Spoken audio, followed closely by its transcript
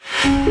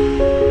สัป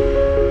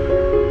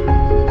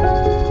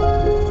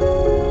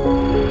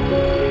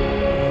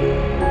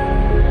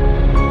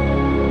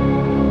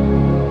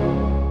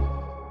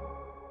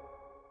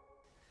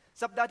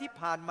ดาห์ที่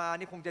ผ่านมา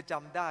นี่คงจะจ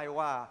ำได้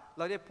ว่าเ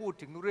ราได้พูด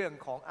ถึงเรื่อง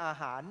ของอา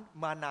หาร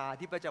มานา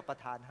ที่พระเจ้าประ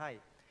ทานให้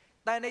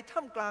แต่ในท่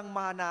ามกลางม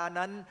านา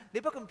นั้นใน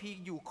พระคัมภีร์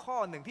อยู่ข้อ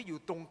หนึ่งที่อยู่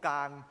ตรงกล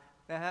าง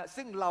นะฮะ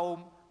ซึ่งเรา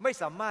ไม่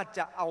สามารถจ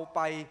ะเอาไป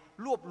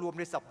รวบรวม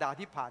ในสัปดาห์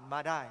ที่ผ่านมา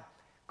ได้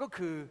ก็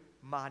คือ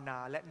มานา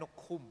และนก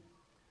คุ้ม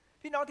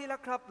พี่น้องที่รั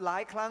กครับหลา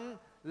ยครั้ง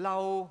เรา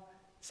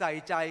ใส่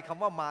ใจค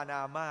ำว่ามาน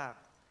ามาก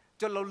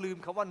จนเราลืม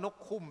คำว่านก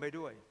คุ้มไป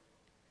ด้วย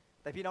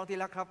แต่พี่น้องที่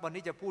รักครับวัน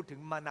นี้จะพูดถึง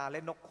มานาแล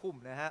ะนกคุ้ม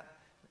นะฮะ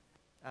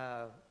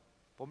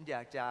ผมอย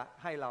ากจะ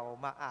ให้เรา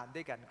มาอ่านด้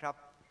วยกันครับ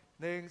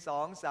1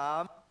 2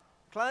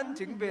 3ครั้น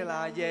ถึงเวล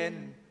าเย็น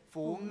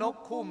ฝูงนก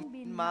คุ้ม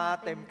บินมา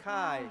เต็ม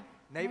ค่าย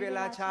ในเวล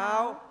าเช้า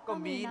ก็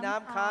มีน้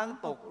ำค้าง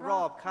ตกร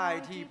อบค่าย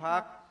ที่พั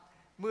ก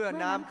เมื่อ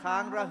น้ำค้า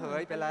งระเห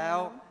ยไปแล้ว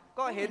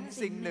ก็เห็น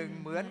สิ่งหนึ่ง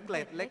เหมือนเก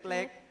ล็ดเ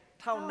ล็ก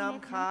ๆเท่าน้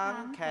ำค้าง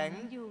แข็ง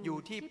อยู่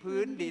ที่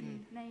พื้นดิน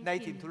ใน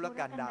ถิ่นทุร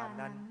กันดาร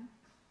นั้น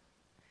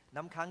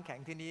น้ำค้างแข็ง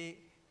ที่นี้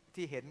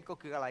ที่เห็นก็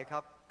คืออะไรครั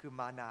บคือ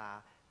มานา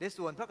ใน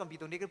ส่วนพระคัมภีร์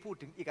ตรงนี้ก็พูด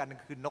ถึงอีกอันนึ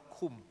งคือนก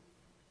คุ้ม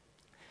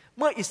เ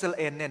มื่ออิสราเ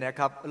อลเนี่ยนะ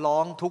ครับร้อ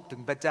งทุกข์ถึ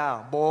งพระเจ้า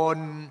บ่น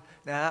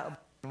นะฮะ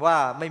ว่า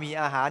ไม่มี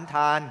อาหารท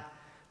าน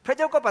พระเ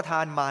จ้าก็ประทา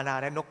นมานา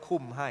และนก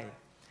คุ้มให้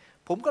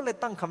ผมก็เลย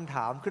ตั้งคำถ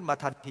ามขึ้นมา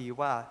ทันที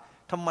ว่า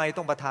ทำไม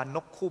ต้องประทานน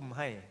กคุ้ม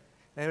ให้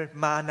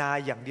มานา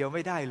อย่างเดียวไ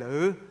ม่ได้หรื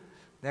อ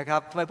นะครั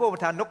บทำไมพระองค์ป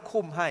ระทานนก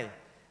คุ้มให้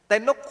แต่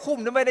นกคุ้ม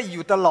นั้นไม่ได้อ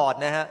ยู่ตลอด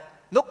นะฮะ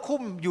นกคุ้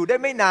มอยู่ได้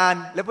ไม่นาน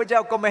แล้วพระเจ้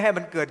าก็ไม่ให้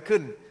มันเกิดขึ้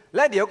นแล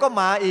ะเดี๋ยวก็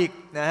มาอีก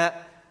นะฮะ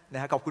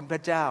ขอบคุณพร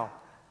ะเจ้า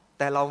แ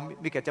ต่เรา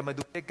มีแต่จะมา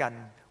ดูด้วยกัน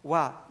ว่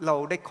าเรา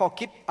ได้ข้อ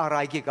คิดอะไร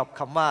เกี่ยวกับ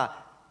คำว่า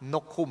น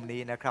กคุ้ม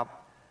นี้นะครับ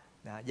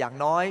อย่าง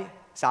น้อย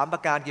3ปร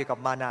ะการเกี่ยวกับ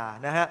มานา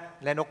นะฮะ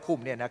และนกคุ้ม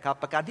เนี่ยนะครับ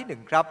ประการที่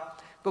1ครับ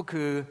ก็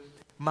คือ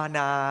มาน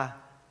า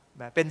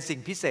เป็นสิ่ง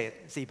พิเศษ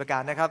4ประกา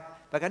รนะครับ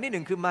ประการ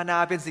ที่1คือมานา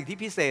เป็นสิ่งที่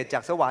พิเศษจา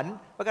กสวรรค์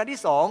ประการที่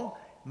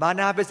2มา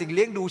นาเป็นสิ่งเ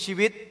ลี้ยงดูชี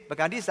วิตประ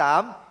การที่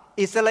3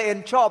อิสราเอล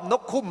ชอบน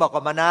กคุ้มมากกว่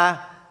ามานา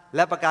แล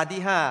ะประการ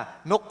ที่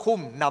5นกคุ้ม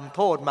นำโ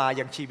ทษมาอ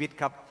ย่างชีวิต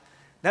ครับ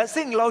นะ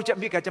ซึ่งเรา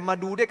จะมา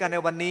ดูด้วยกันใน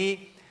วันนี้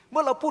เ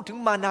มื่อเราพูดถึง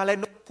มานาและ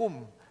นกคุ้ม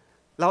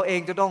เราเอง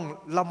จะต้อง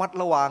ระมัด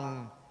ระวัง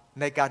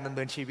ในการดำเ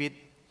นินชีวิต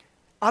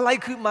อะไร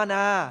คือมาน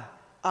า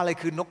อะไร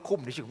คือนกคุ้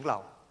มในชีวิตของเรา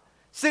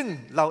ซึ่ง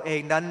เราเอ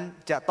งนั้น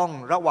จะต้อง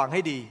ระวังใ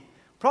ห้ดี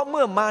เพราะเ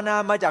มื่อมานา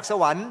มาจากส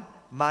วรรค์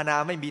มานา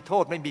ไม่มีโท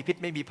ษไม่มีพิษ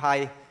ไม่มีภัย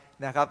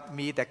นะครับ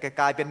มีแต่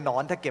กลายเป็นหนอ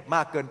นถ้าเก็บม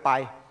ากเกินไป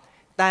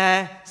แต่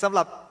สำห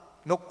รับ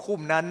นกคุ้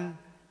มนั้น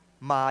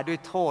มาด้วย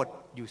โทษ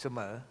อยู่เสม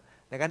อ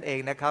ดังนั้นเอง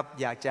นะครับ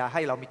อยากจะใ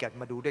ห้เรามีการ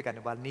มาดูด้วยกันใน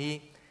วันนี้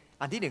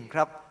อันที่1ค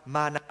รับม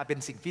านาเป็น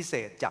สิ่งพิเศ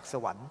ษจากส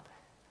วรรค์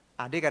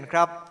อ่านด้วยกันค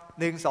รับ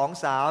1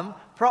 2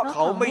 3เพราะเข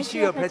าไม่เ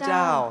ชื่อพระเ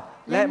จ้า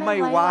และไม่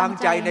วาง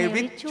ใจใน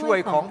ฤทธิ์ช่วย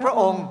ของพระ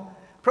องค์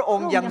พระอง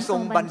ค์ยังทร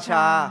งบัญช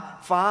า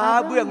ฟ้า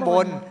เบื้องบ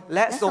นแล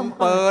ะทรง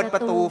เปิดปร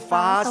ะตู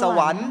ฟ้าสว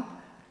รรค์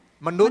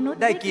มนุษย์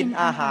ได้กิน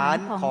อาหาร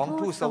ของ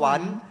ทูตสวร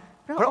รค์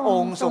พระอ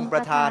งค์ทรงปร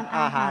ะทานอ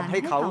าหารให้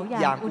เขา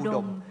อย่างอุด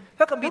มพ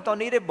ระคัมภีร์ตอน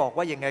นี้ได้บอก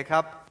ว่าอย่างไงค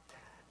รับ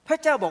พระ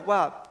เจ้าบอกว่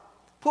า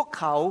พวก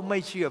เขาไม่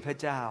เชื่อพระ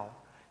เจ้า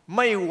ไ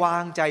ม่วา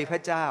งใจพร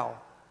ะเจ้า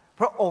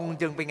พระองค์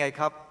จึงเป็นไง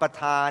ครับประ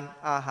ทาน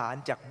อาหาร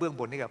จากเบื้อง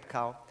บนให้กับเข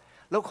า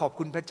แล้วขอบ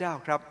คุณพระเจ้า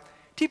ครับ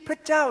ที่พระ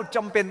เจ้าจ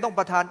ำเป็นต้อง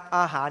ประทานอ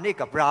าหารให้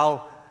กับเรา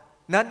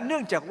นั้นเนื่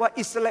องจากว่า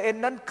อิสราเอล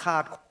นั้นขา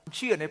ดความเ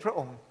ชื่อในพระอ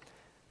งค์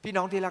พี่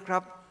น้องที่รักครั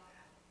บ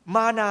ม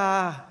านา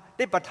ไ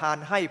ด้ประทาน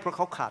ให้เพราะเ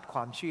ขาขาดคว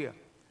ามเชื่อ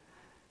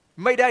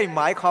ไม่ได้ห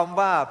มายความ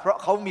ว่าเพราะ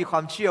เขามีคว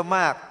ามเชื่อม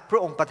ากพระ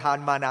องค์ประทาน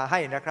มานาให้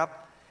นะครับ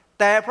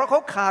แต่เพราะเขา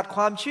ขาดค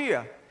วามเชื่อ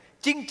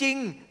จริง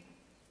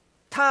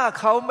ๆถ้า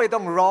เขาไม่ต้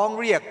องร้อง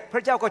เรียกพร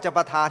ะเจ้าก็จะป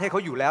ระทานให้เข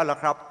าอยู่แล้วล่ะ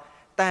ครับ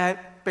แต่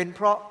เป็นเพ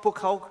ราะพวก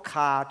เขาข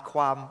าดคว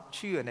ามเ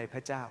ชื่อในพร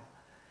ะเจ้า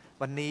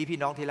วันนี้พี่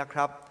น้องที่รักค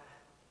รับ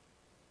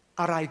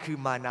อะไรคือ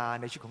มานา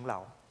ในชีวิตของเรา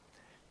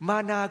มา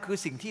นาคือ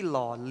สิ่งที่ห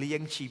ล่อเลี้ย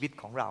งชีวิต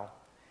ของเรา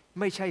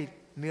ไม่ใช่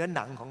เนื้อห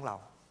นังของเรา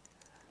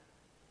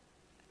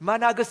มา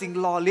นาคือสิ่ง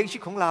หล่อเลี้ยงชี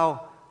วิตของเรา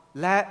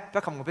และพร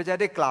ะคำของพระเจ้า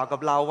ได้กล่าวกับ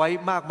เราไว้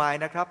มากมาย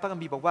นะครับพระคัม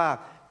ภีร์บอกว่า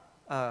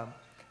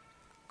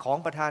ของ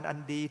ประทานอัน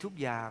ดีทุก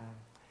อย่าง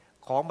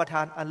ของประท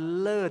านอัน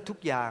เลิศทุก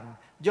อย่าง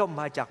ย่อม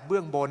มาจากเบื้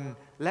องบน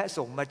และ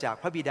ส่งมาจาก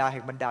พระบิดาแห่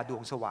งบรรดาดว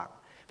งสว่าง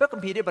พระคัม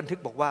ภีร์ได้บันทึก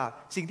บอกว่า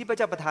สิ่งที่พระเ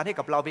จ้าประทานให้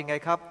กับเราเป็นไง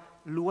ครับ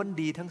ล้วน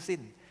ดีทั้งสิ้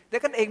นแต่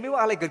กันเองไม่ว่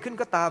าอะไรเกิดขึ้น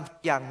ก็ตาม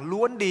อย่าง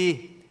ล้วนดี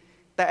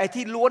แต่ไอ้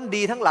ที่ล้วน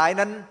ดีทั้งหลาย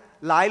นั้น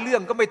หลายเรื่อ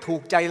งก็ไม่ถู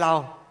กใจเรา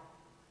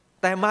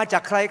แต่มาจา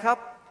กใครครับ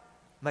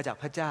มาจาก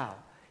พระเจ้า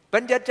ปั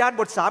ญญาจารย์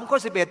บท3ข้อ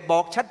11บอ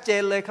กชัดเจ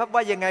นเลยครับว่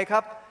ายังไงค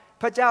รับ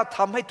พระเจ้าท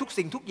ำให้ทุก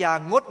สิ่งทุกอย่าง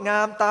งดงา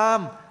มตาม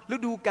ฤ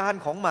ดูกาล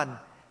ของมัน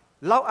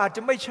เราอาจจ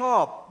ะไม่ชอ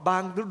บบา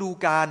งฤดู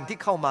กาลที่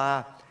เข้ามา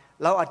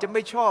เราอาจจะไ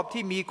ม่ชอบ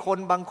ที่มีคน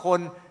บางคน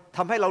ท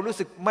ำให้เรารู้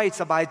สึกไม่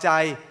สบายใจ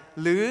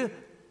หรือ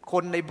ค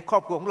นในครอ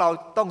บครัวของเรา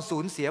ต้องสู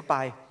ญเสียไป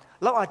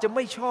เราอาจจะไ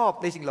ม่ชอบ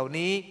ในสิ่งเหล่า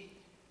นี้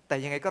แต่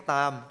ยังไงก็ต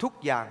ามทุก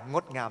อย่างง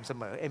ดงามเส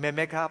มอเอเมนไห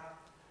มครับ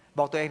บ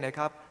อกตัวเองหน่อย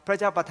ครับพระ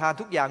เจ้าประทาน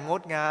ทุกอย่างง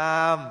ดงา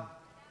ม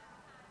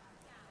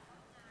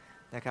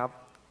นะครับ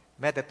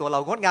แม้แต่ตัวเรา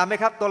งดงามไหม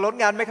ครับตัวงด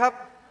งามไหมครับ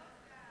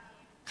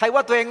ใครว่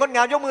าตัวเองงดง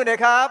ามยกมือหน่อย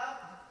ครับ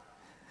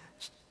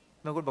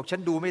บางคนบอกฉั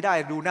นดูไม่ได้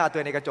ดูหน้าตัวเ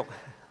องในกระจก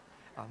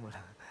มือ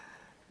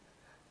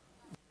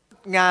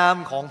งาม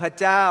ของพระ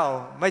เจ้า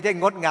ไม่ใช่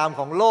งดงาม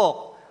ของโลก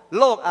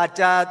โลกอาจ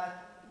จะ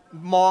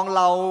มองเ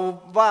รา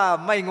ว่า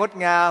ไม่งด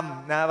งาม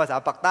นะภาษา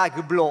ปักใต้คื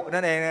อโบะ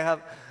นั่นเองนะครับ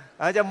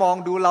อาจจะมอง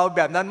ดูเราแ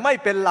บบนั้นไม่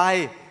เป็นไร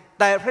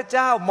แต่พระเ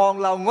จ้ามอง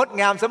เรางด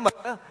งามเสม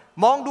อ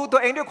มองดูตั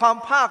วเองด้วยความ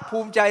ภาคภู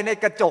มิใจใน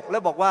กระจกแล้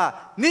วบอกว่า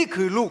นี่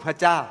คือลูกพระ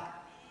เจ้า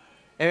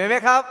เห็นไหม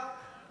ครับ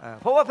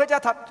เพราะว่าพระเจ้า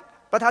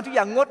ประทานทุกอ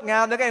ย่างงดงา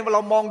มแล้วก็เร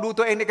ามองดู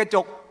ตัวเองในกระจ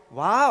ก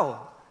ว้าว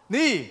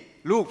นี่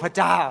ลูกพระ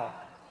เจ้า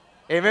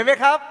เห็นไหม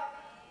ครับ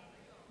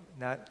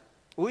นะ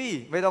อุ้ย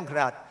ไม่ต้องข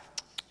นาด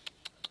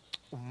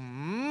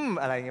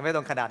อะไรเงี้ยไม่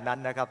ต้องขนาดนั้น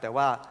นะครับแต่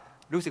ว่า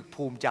รู้สึก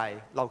ภูมิใจ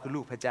เราคือ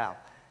ลูกพระเจ้า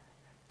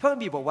พระคัม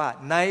ภีร์บอกว่า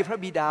ในพระ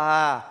บิดา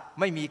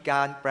ไม่มีก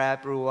ารแปร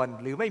ปรวน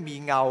หรือไม่มี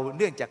เงาเ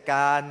นื่องจากก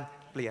าร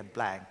เปลี่ยนแป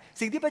ลง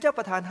สิ่งที่พระเจ้าป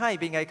ระทานให้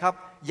เป็นไงครับ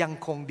ยัง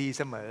คงดี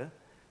เสมอ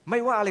ไม่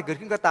ว่าอะไรเกิด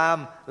ขึ้นก็ตาม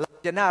เรา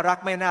จะน่ารัก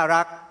ไม่น่า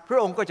รักพระ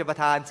องค์ก็จะประ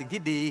ทานสิ่ง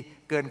ที่ดี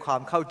เกินควา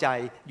มเข้าใจ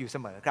อยู่เส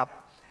มอครับ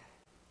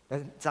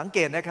สังเก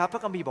ตนะครับพร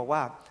ะคัมภีร์บอกว่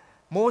า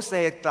โมเส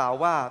สกล่าว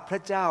ว่าพระ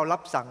เจ้ารั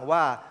บสั่งว่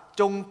า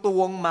จงต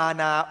วงมา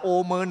นาโอ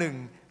เมอร์หนึ่ง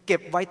เก็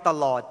บไว้ต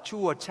ลอด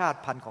ชั่วชาติ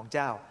พันธุ์ของเ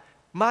จ้า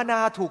มานา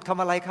ถูกท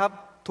ำอะไรครับ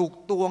ถูก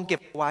ตวงเก็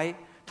บไว้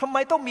ทำไม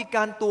ต้องมีก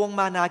ารตวง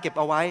มานาเก็บ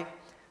เอาไว้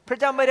พระ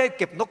เจ้าไม่ได้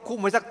เก็บนกคุ้ม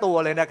ไว้สักตัว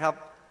เลยนะครับ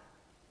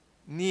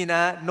นี่น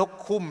ะนก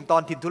คุ้มตอ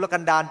นถิ่นทุรกั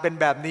นดารเป็น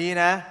แบบนี้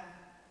นะ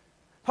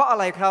เพราะอะ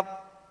ไรครับ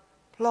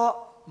เพราะ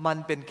มัน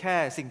เป็นแค่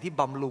สิ่งที่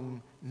บำรุง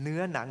เนื้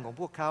อหนังของ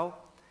พวกเขา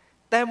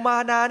แต่มา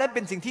นานั้นเ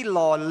ป็นสิ่งที่ห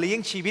ล่อเลี้ยง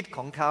ชีวิตข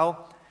องเขา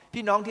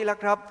พี่น้องที่รัก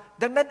ครับ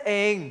ดังนั้นเอ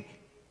ง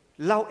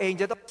เราเอง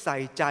จะต้องใส่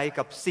ใจ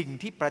กับสิ่ง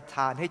ที่ประท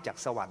านให้จาก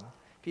สวรรค์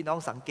พี่น้อง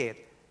สังเกต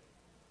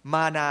ม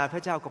านาพร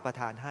ะเจ้าก็ประ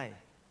ทานให้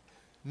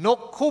นก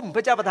คุ้มพ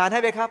ระเจ้าประทานให้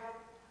ไหมครับ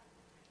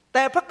แ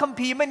ต่พระคัม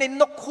ภีร์ไม่เน้น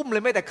นกคุ้มเล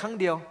ยแม้แต่ครั้ง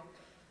เดียว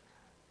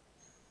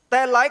แ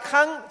ต่หลายค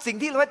รั้งสิ่ง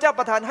ที่พระเจ้า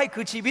ประทานให้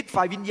คือชีวิต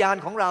ฝ่ายวิญญาณ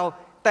ของเรา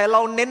แต่เร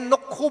าเน้นน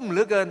กคุ้มเห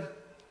ลือเกิน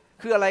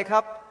คืออะไรค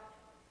รับ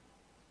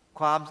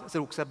ความส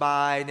นุกสบ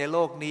ายในโล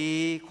กนี้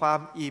ความ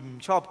อิ่ม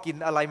ชอบกิน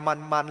อะไร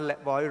มันๆและ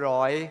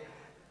ร้อย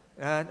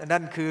ๆ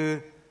นั่นคือ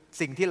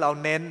สิ่งที่เรา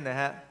เน้นนะ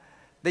ฮะ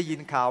ได้ยิน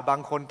ข่าวบาง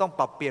คนต้อง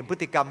ปรับเปลี่ยนพฤ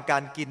ติกรรมกา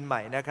รกินให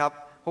ม่นะครับ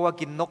เพราะว่า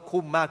กินนก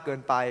คุ้มมากเกิน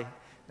ไป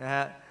นะฮ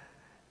ะ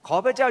ขอ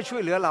พระเจ้าช่ว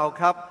ยเหลือเรา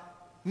ครับ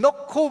นก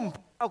คุ้ม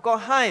เราก็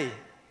ให้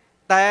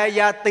แต่อ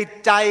ย่าติด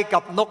ใจกั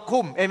บนก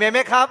คุ้มเอเมนไหม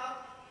ครับ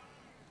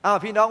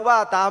พี่น้องว่า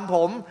ตามผ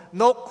ม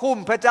นกคุ้ม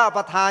พระเจ้าป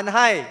ระทานใ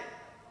ห้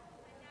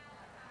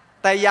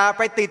แต่อย่าไ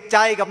ปติดใจ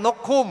กับนก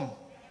คุ้ม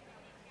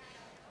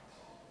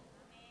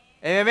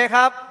เอเมนไหมค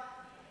รับ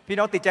พี่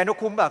น้องติดใจนก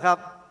คุ้มเปล่าครับ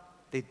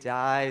ติดใจ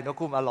นก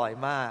คุ้มอร่อย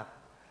มาก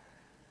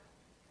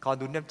ขอ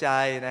ดุลน้ำใจ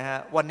นะฮะ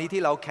วันนี้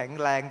ที่เราแข็ง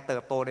แรงเติ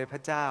บโตในพร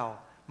ะเจ้า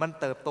มัน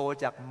เติบโต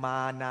จากม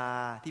านา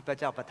ที่พระ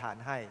เจ้าประทาน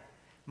ให้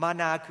มา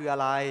นาคืออะ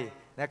ไร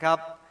นะครับ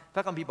พร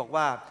ะคัมภีร์บอก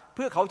ว่าเ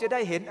พื่อเขาจะได้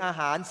เห็นอา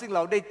หารซึ่งเร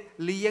าได้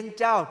เลี้ยง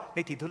เจ้าใน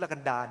ถิ่นทุรกั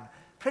นดาร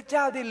พระเจ้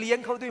าได้เลี้ยง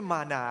เขาด้วยม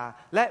านา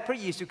และพระ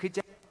เยซูคริสต์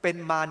เป็น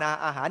มานา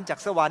อาหารจาก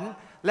สวรรค์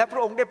และพร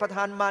ะองค์ได้ประท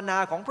านมานา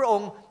ของพระอ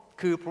งค์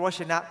คือพระว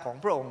จนะของ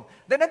พระองค์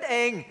ดังนั้นเอ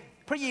ง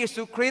พระเย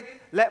ซูคริสต์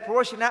และพระว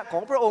จนะขอ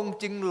งพระองค์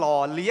จึงหล่อ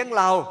เลี้ยง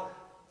เรา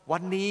วั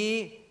นนี้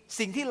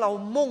สิ่งที่เรา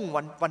มุ่ง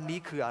วันนี้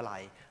คืออะไร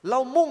เรา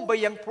มุ่งไป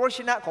ยังพระวจ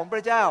นะของพร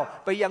ะเจ้า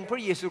ไปยังพร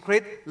ะเยซูคริ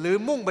สต์หรือ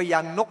มุ่งไปยั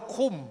งนก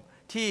คุ้ม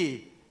ที่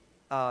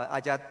อา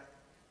จจะ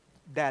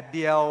แดดเ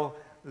ดียว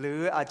หรือ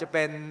อาจจะเ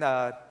ป็น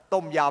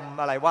ต้มยำ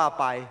อะไรว่า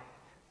ไป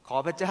ขอ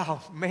พระเจ้า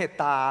เมต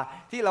ตา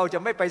ที่เราจะ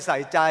ไม่ไปใส่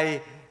ใจ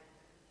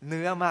เ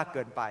นื้อมากเ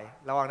กินไป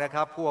ระวังนะค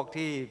รับพวก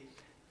ที่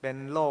เป็น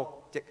โรค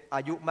อ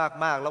ายุ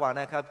มากๆระวัง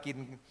นะครับกิน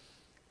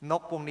น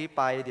กพวกนี้ไ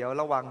ปเดี๋ยว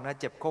ระวังนะ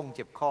เจ็บ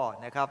ข้อ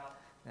นะครับ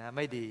นะไ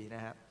ม่ดีน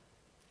ะฮะ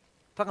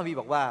พระคัมภีร์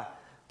บอกว่า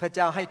พระเ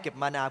จ้าให้เก็บ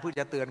มานาเพื่อ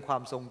จะเตือนควา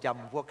มทรงจ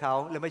ำพวกเขา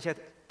และไม่ใช่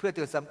เพื่อเ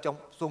ตือน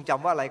ทรงจ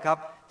ำว่าอะไรครับ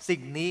สิ่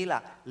งนี้ล่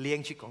ะเลี้ยง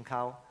ชีวิตของเข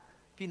า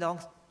พี่น้อง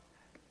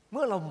เ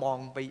มื่อเรามอง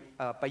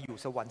ไปอยู่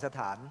สวรรคสถ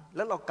านแ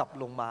ล้วเรากลับ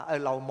ลงมา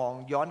เรามอง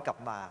ย้อนกลับ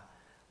มา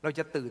เราจ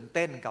ะตื่นเ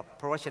ต้นกับ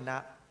พระวจนะ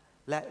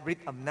และฤท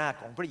ธิ์อำนาจ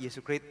ของพระเยซู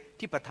คริสต์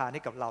ที่ประทานใ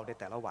ห้กับเราใน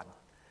แต่ละวัน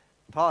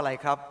เพราะอะไร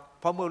ครับ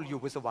เพราะเมื่ออยู่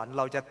บนสวรรค์เ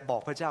ราจะบอ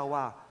กพระเจ้า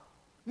ว่า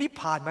นี่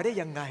ผ่านมาได้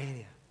ยังไงเ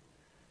นี่ย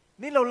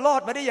นี่เรารอ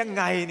ดมาได้ยัง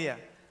ไงเนี่ย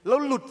เรา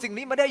หลุดสิ่ง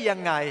นี้มาได้ยั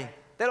งไง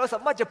แต่เราสา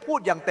มารถจะพูด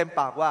อย่างเต็ม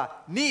ปากว่า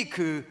นี่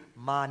คือ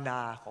มานา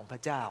ของพร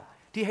ะเจ้า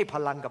ที่ให้พ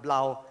ลังกับเร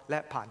าและ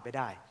ผ่านไปไ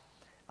ด้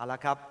เอาละ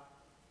ครับ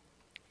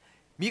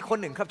มีคน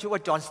หนึ่งครับชื่อว่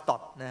าจอห์นสต็อ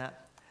ตนะฮะ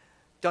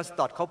จอห์นส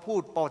ต็อตเขาพู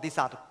ดประวัติศ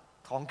าสตร์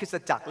ของคริสต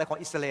จักรและของ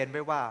อิสราเอลไ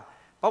ว้ว่า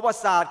ประวั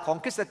ติศาสตร์ของ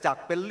คริสตจัก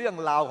รเป็นเรื่อง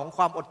ราวของค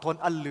วามอดทน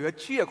อันเหลือ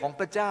เชื่อของ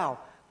พระเจ้า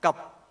กับ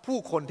ผู้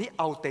คนที่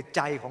เอาแต่ใ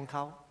จของเข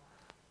า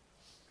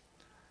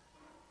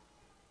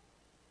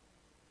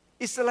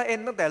อิสราเอล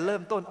ตั้งแต่เริ่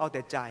มต้นเอาแ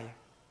ต่ใจ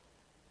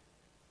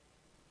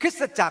คริส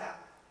ตจักร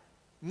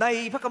ใน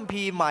พระคัม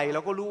ภีร์ใหม่เร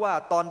าก็รู้ว่า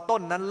ตอนต้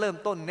นนั้นเริ่ม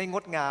ต้นในง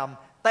ดงาม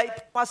แต่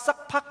มาสัก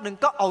พักหนึ่ง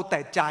ก็เอาแต่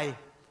ใจ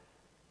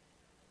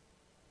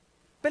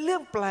เป็นเรื่อ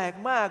งแปลก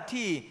มาก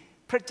ที่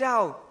พระเจ้า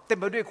เต็ม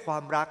ไปด้วยควา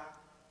มรัก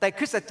แต่ค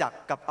ริสตจักร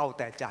กับเอา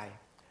แต่ใจ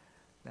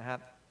นะครับ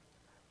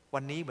วั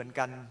นนี้เหมือน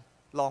กัน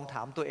ลองถ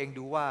ามตัวเอง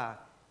ดูว่า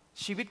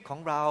ชีวิตของ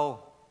เรา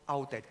เอา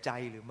แต่ใจ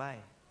หรือไม่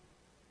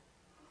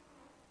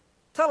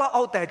ถ้าเราเอ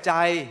าแต่ใจ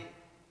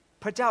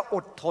พระเจ้าอ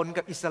ดทน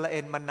กับอิสราเอ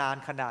ลมานาน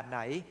ขนาดไหน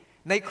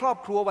ในครอบ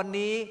ครัววัน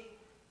นี้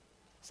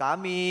สา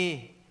มี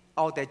เ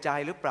อาแต่ใจ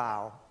หรือเปล่า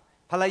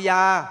ภรรย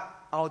า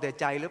เอาแต่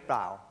ใจหรือเป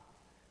ล่า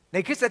ใน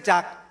คริสตจั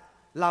กร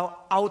เรา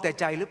เอาแต่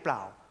ใจหรือเปล่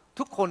า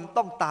ทุกคน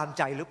ต้องตาม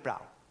ใจหรือเปล่า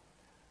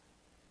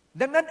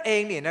ดังนั้นเอ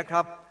งเนี่ยนะค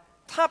รับ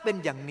ถ้าเป็น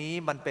อย่างนี้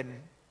มันเป็น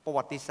ประ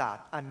วัติศาสต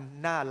ร์อัน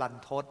น่ารัน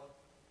ทด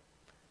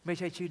ไม่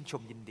ใช่ชื่นช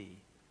มยินดี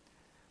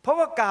เพราะ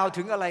ว่ากล่าว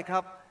ถึงอะไรครั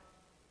บ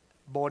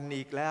บ่น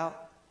อีกแล้ว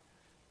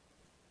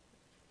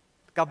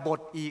กบฏ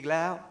อีกแ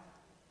ล้ว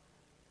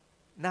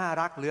น่า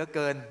รักเหลือเ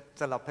กิน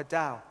สำหรับพระเ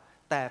จ้า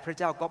แต่พระ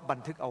เจ้าก็บัน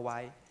ทึกเอาไว้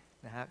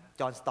นะฮะ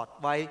จอห์นสตอต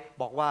ไว้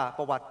บอกว่าป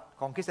ระวัติ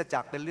ของคริสตจั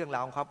กรเป็นเรื่องรา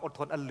วของความอด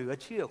ทนอันเหลือ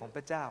เชื่อของพ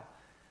ระเจ้า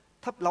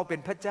ถ้าเราเป็น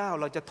พระเจ้า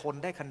เราจะทน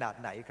ได้ขนาด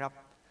ไหนครับ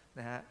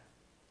นะฮะ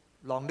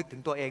ลองนึกถึ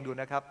งตัวเองดู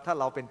นะครับถ้า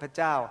เราเป็นพระเ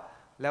จ้า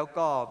แล้ว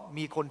ก็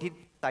มีคนที่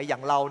ใจอย่า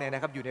งเราเนี่ยน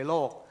ะครับอยู่ในโล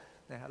ก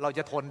นะเราจ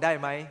ะทนได้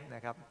ไหมน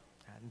ะครับ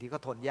บางทีก็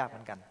ทนยากเห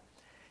มือนกัน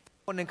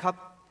คนหนึ่งครับ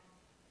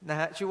นะ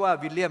ฮะชื่อว่า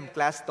วิลเลียมแก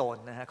ลสโตน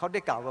นะฮะเขาได้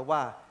กล่าวไว้ว่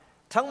า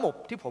ทั้งหมด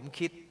ที่ผม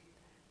คิด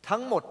ทั้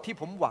งหมดที่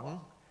ผมหวัง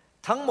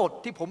ทั้งหมด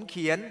ที่ผมเ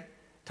ขียน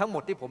ทั้งหม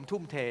ดที่ผมทุ่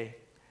มเท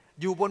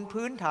อยู่บน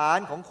พื้นฐาน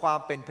ของความ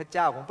เป็นพระเ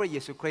จ้าของพระเย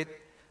ซูคริสต์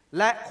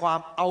และความ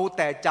เอาแ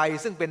ต่ใจ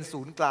ซึ่งเป็น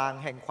ศูนย์กลาง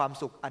แห่งความ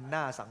สุขอัน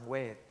น่าสังเว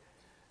ช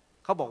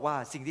เขาบอกว่า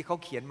สิ่งที่เขา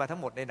เขียนมาทั้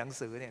งหมดในหนัง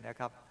สือเนี่ยนะ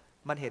ครับ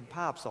มันเห็นภ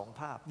าพสอง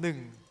ภาพหนึ่ง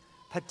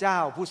พระเจ้า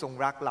ผู้ทรง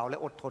รักเราและ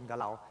อดทนกับ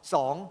เราส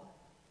อง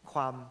คว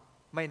าม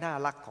ไม่น่า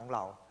รักของเร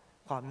า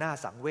ความน่า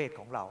สังเวช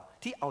ของเรา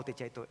ที่เอาแต่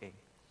ใจตัวเอง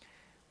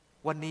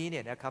วันนี้เนี่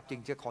ยนะครับจึง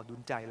จะขอดุ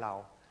ลใจเรา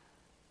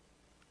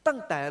ตั้ง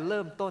แต่เ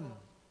ริ่มต้น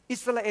อิ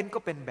สราเอลก็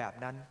เป็นแบบ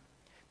นั้น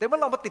แต่เมื่อ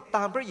เรามาติดต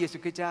ามพระเยซู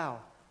คริสต์เจ้า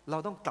เรา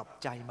ต้องกลับ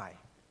ใจใหม่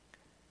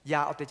อย่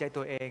าเอาแต่ใจ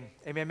ตัวเอง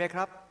เอเมนไหมค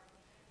รับ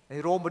ใน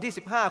โรมบทที่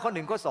15ข้อ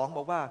1ข้อ2บ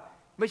อกว่า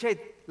ไม่ใช่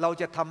เรา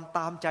จะทำต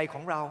ามใจข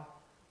องเรา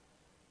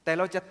แต่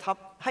เราจะท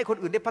ำให้คน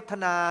อื่นได้พัฒ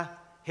นา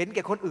เห็นแ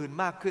ก่คนอื่น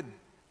มากขึ้น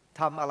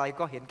ทำอะไร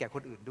ก็เห็นแก่ค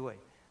นอื่นด้วย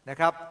นะ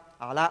ครับ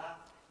เอาละ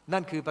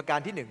นั่นคือประการ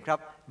ที่1ครับ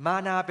มา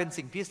นาเป็น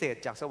สิ่งพิเศษ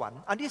จากสวรร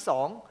ค์อันที่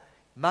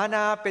2มาน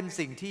าเป็น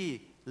สิ่งที่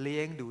เลี้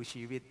ยงดู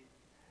ชีวิต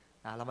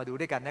เรามาดู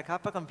ด้วยกันนะครับ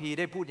พระคัมภีร์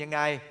ได้พูดยังไง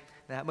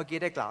นะเมื่อกี้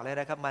ได้กล่าวแล้ว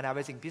นะครับมานาเ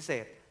ป็นสิ่งพิเศ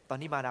ษตอน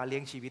นี้มานาเลี้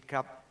ยงชีวิตค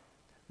รับ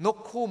นก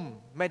คุ้ม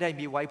ไม่ได้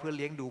มีไว้เพื่อเ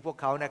ลี้ยงดูพวก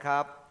เขานะครั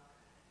บ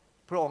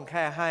พระองค์แ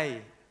ค่ให้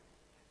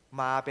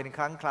มาเป็นค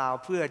รั้งคราว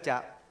เพื่อจะ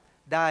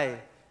ได้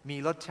มี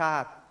รสชา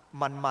ติ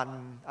มัน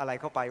ๆอะไร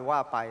เข้าไปว่า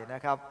ไปน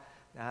ะครับ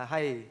ใ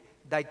ห้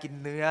ได้กิน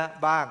เนื้อ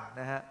บ้าง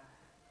นะฮะ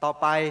ต่อ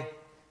ไป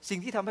สิ่ง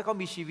ที่ทำให้เขา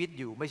มีชีวิต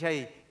อยู่ไม่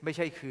ใ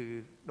ช่คือ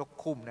นก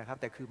คุ้มนะครับ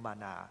แต่คือมา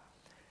นา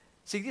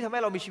สิ่งที่ทำให้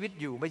เรามีชีวิต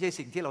อยู่ไม่ใช่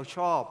สิ่งที่เราช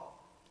อบ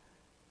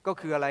ก็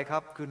คืออะไรครั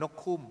บคือนก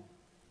คุ้ม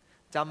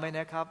จำไหมน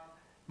ะครับ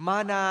มา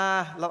นา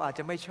เราอาจ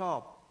จะไม่ชอบ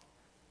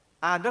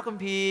อ่านพระคัม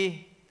ภีร์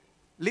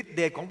ฤทธิเ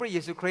ดชของพระเย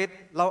ซูคริสต์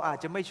เราอาจ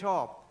จะไม่ชอ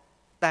บ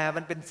แต่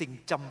มันเป็นสิ่ง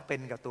จำเป็น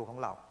กับตัวของ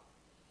เรา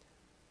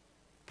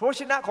พระว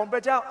จนะของพร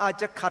ะเจ้าอาจ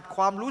จะขัดค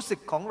วามรู้สึ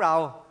กของเรา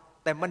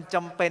แต่มันจ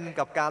ำเป็น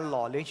กับการห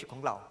ล่อเลี้ยงชีวิตขอ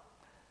งเรา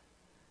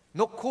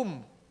นกคุ้ม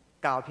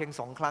กล่าวเพียง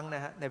2 ครั้งน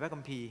ะฮะในพระคั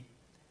มภีร์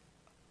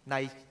ใน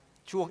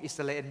ช่วงอิส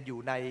ราเอลอยู่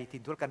ในถิ่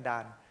นทุรกันดา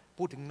ร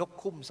พูดถึงนก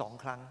คุ้ม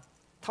2 ครั้ง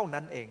เท่า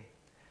นั้นเอง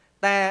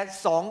แต่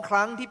2 ค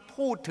รั้งที่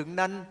พูดถึง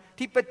นั้น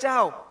ที่พระเจ้า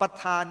ประ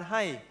ทานใ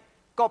ห้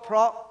ก็เพร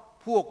าะ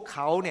พวกเข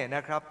าเนี่ยน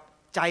ะครับ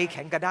ใจแ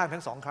ข็งกระด้างทั้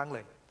ง2 ครั้งเล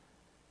ย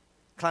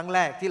ครั้งแร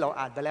กที่เรา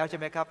อ่านไปแล้วใช่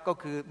ไหมครับก็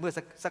คือเมื่อ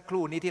สักค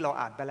รู่นี้ที่เรา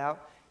อ่านไปแล้ว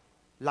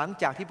หลัง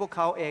จากที่พวกเ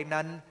ขาเอง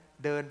นั้น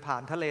เดินผ่า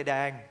นทะเลแด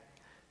ง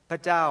พร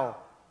ะเจ้า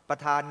ประ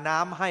ทานน้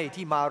ำให้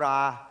ที่มารา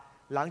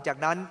หลังจาก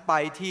นั้นไป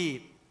ที่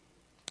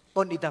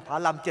ต้นอินทผ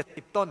ลัม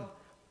70 ต้น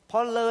พอ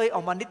เลยอ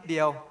อกมานิดเดี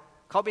ยว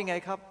เขาเป็นไง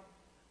ครับ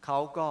เขา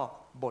ก็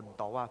บ่น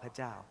ต่อว่าพระ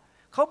เจ้า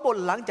เขาบ่น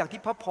หลังจาก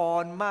ที่พระพ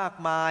รมาก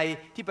มาย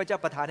ที่พระเจ้า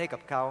ประทานให้กั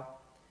บเขา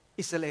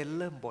อิสราเอล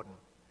เริ่มบ่น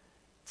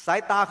สาย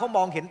ตาเขาม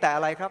องเห็นแต่อ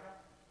ะไรครับ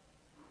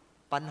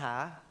ปัญหา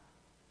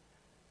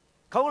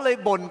เขาเลย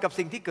บ่นกับ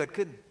สิ่งที่เกิด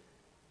ขึ้น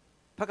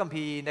พระคัม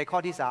ภีร์ในข้อ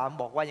ที่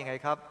3บอกว่ายังไง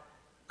ครับ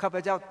ข้าพ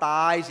เจ้าต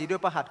ายสิด้ว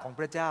ยพระหัตถ์ของ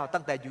พระเจ้า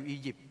ตั้งแต่อยู่อี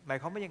ยิปต์หมาย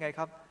ความว่ายังไงค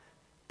รับ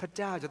พระเ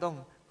จ้าจะต้อง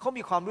เขา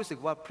มีความรู้สึก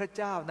ว่าพระเ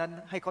จ้านั้น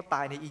ให้เขาต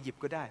ายในอียิป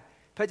ต์ก็ได้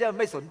พระเจ้า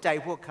ไม่สนใจ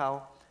พวกเขา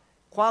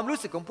ความรู้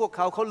สึกของพวกเ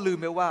ขาลืม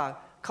ไปว่า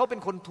เขาเป็น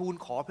คนทูล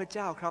ขอพระเ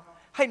จ้าครับ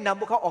ให้นำ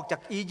พวกเขาออกจา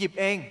กอียิปต์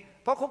เอง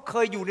เพราะเขาเค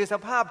ยอยู่ในส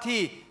ภาพ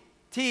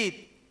ที่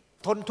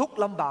ทนทุกข์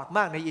ลำบากม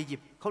ากในอียิป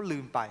ต์เขาลื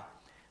มไป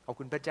ขอบ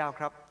คุณพระเจ้า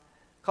ครับ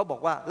เขาบอก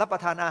ว่ารับปร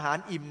ะทานอาหาร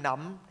อิ่มหน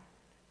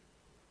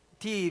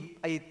ำที่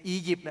อี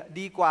ยิปต์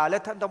ดีกว่าแล้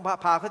วท่านต้อง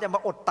พาเขาจะมา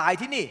อดตาย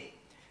ที่นี่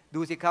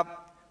ดูสิครับ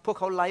พวก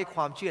เขาไร้ค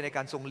วามเชื่อในก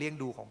ารทรงเลี้ยง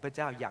ดูของพระเ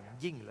จ้าอย่าง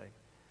ยิ่งเลย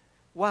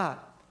ว่า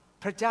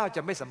พระเจ้าจ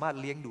ะไม่สามารถ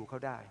เลี้ยงดูเขา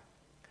ได้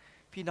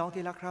พี่น้อง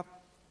ที่รักครับ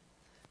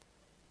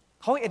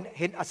เขา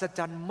เห็นอัศจ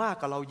รรย์มาก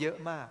กว่าเราเยอะ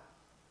มาก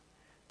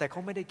แต่เข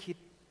าไม่ได้คิด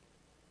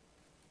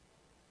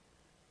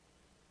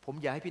ผม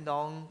อยากให้พี่น้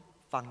อง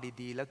ฟัง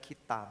ดีๆแล้วคิด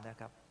ตามนะ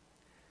ครับ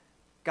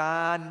ก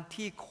าร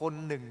ที่คน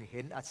หนึ่งเ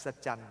ห็นอัศ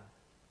จรรย์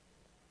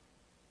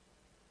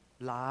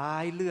หลา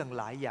ยเรื่อง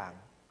หลายอย่าง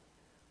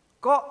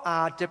ก็อ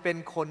าจจะเป็น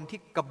คนที่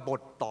กบ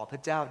ฏต่อพร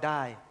ะเจ้าไ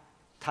ด้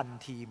ทัน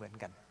ทีเหมือน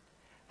กัน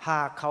ห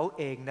ากเขา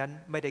เองนั้น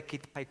ไม่ได้คิ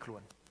ดใคร่ครว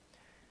ญ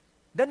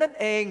ดังนั้น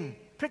เอง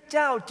พระเ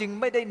จ้าจึง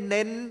ไม่ได้เ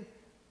น้น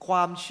คว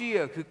ามเชื่อ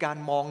คือการ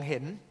มองเห็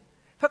น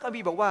พระคัม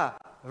ภีร์บอกว่า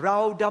เรา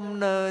ดำ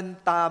เนิน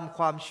ตามค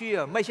วามเชื่อ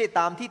ไม่ใช่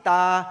ตามที่ต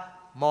า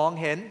มอง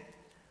เห็น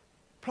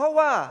เพราะ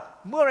ว่า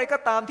เมื่อไรก็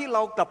ตามที่เร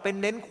ากลับไป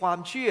เน้นความ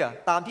เชื่อ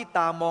ตามที่ต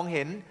ามองเ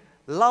ห็น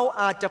เรา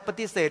อาจจะป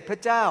ฏิเสธพระ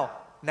เจ้า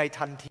ใน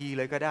ทันทีเ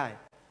ลยก็ได้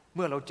เ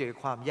มื่อเราเจอ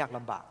ความยากล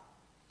ำบาก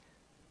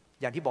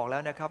อย่างที่บอกแล้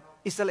วนะครับ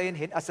อิสราเอล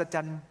เห็นอัศจ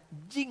รรย์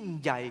ยิ่ง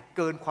ใหญ่เ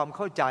กินความเ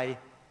ข้าใจ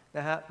น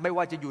ะฮะไม่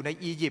ว่าจะอยู่ใน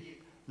อียิปต์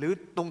หรือ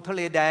ตรงทะเ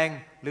ลแดง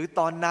หรือ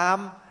ตอนน้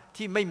ำ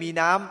ที่ไม่มี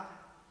น้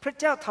ำพระ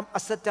เจ้าทำอั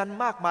ศจรรย์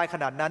มากมายข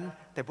นาดนั้น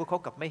แต่พวกเขา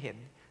กลับไม่เห็น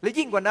และ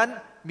ยิ่งกว่านั้น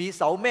มีเ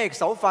สาเมฆ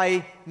เสาไฟ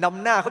น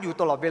ำหน้าเขาอยู่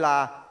ตลอดเวลา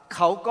เข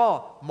าก็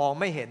มอง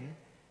ไม่เห็น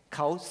เข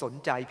าสน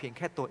ใจเพียงแ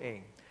ค่ตัวเอง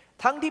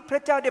ทั้งที่พร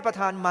ะเจ้าได้ประ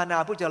ทานมานา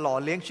เพื่อจะหล่อ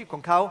เลี้ยงชีวิตขอ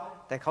งเขา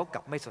แต่เขาก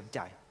ลับไม่สนใจ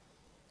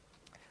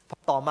พอ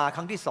ต่อมาค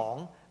รั้งที่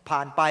2ผ่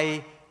านไป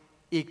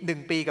อีก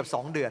1 ปีกับ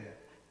2 เดือน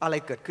อะไร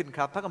เกิดขึ้นค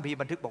รับพระคัมภีร์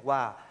บันทึกบอกว่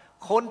า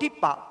คนที่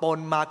ปะปน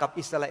มากับ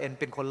อิสราเอล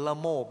เป็นคนละ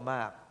โมบม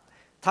าก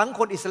ทั้งค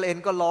นอิสราเอล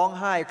ก็ร้อง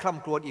ไห้คร่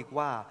ำครวญอีก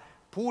ว่า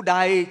ผู้ใด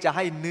จะใ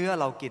ห้เนื้อ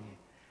เรากิน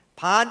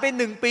ผ่านไป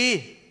1 ปี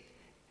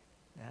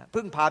เ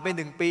พิ่งผ่านไป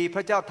1 ปีพ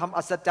ระเจ้าทำ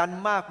อัศจรร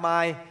ย์มากมา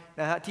ย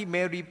นะฮะที่เม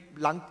รี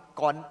หลัง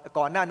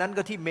ก่อนหน้านั้น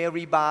ก็ที่เม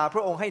รีบาพร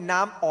ะองค์ให้น้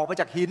ำออกมา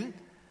จากหิน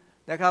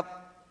นะครับ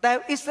แต่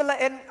อิสรา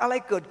เอลอะไร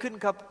เกิดขึ้น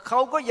ครับเขา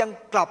ก็ยัง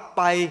กลับไ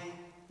ป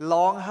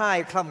ร้องไห้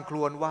คร่ำคร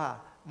วญว่า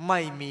ไม่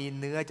มี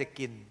เนื้อจะ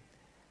กิน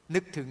นึ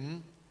กถึง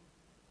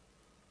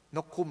น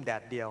กคุ้มแด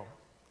ดเดียว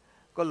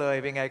ก็เลย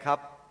เป็นไงครับ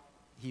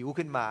หิว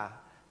ขึ้นมา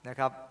นะ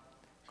ครับ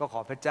ก็ขอ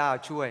พระเจ้า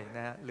ช่วยน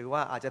ะฮะหรือว่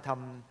าอาจจะท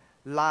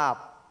ำลาบ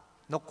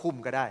นกคุ้ม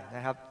ก็ได้น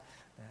ะครับ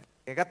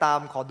เองก็ตาม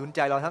ขอดุลใจ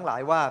เราทั้งหลา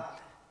ยว่า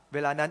เว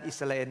ลานั้นอิส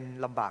ราเอล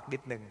ลำบากนิ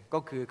ดหนึ่งก็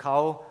คือเขา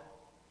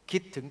คิ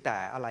ดถึงแต่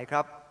อะไรค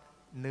รับ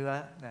เนื้อ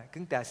นะถึ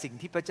งแต่สิ่ง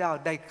ที่พระเจ้า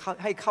ได้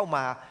ให้เข้าม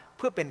าเ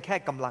พื่อเป็นแค่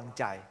กำลัง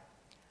ใจ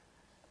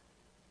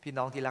พี่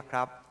น้องที่รักค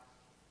รับ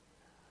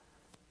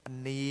อัน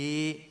นี้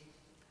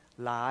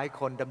หลาย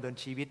คนดำเนิน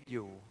ชีวิตอ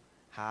ยู่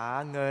หา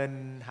เงิน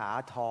หา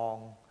ทอง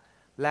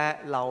และ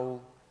เรา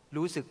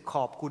รู้สึกข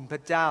อบคุณพร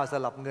ะเจ้าส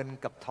ำหรับเงิน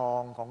กับทอ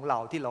งของเรา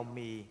ที่เรา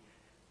มี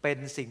เป็น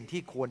สิ่ง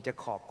ที่ควรจะ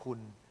ขอบคุณ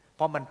เพ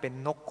ราะมันเป็น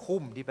นก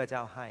คุ้มที่พระเจ้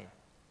าให้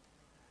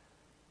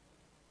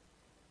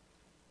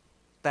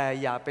แต่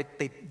อย่าไป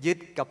ติดยึด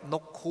กับน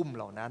กคุ้มเ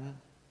หล่านั้น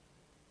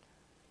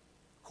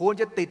ควร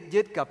จะติด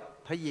ยึดกับ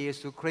พระเย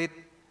ซูคริส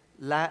ต์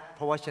และพ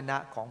ระวจนะ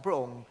ของพระ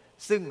องค์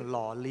ซึ่งห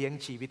ล่อเลี้ยง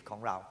ชีวิตของ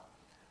เรา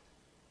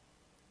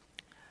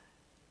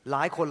หล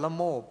ายคนละโ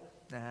มบ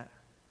นะฮะ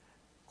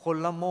คน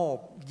ละโมบ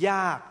ย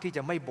ากที่จ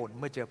ะไม่บ่น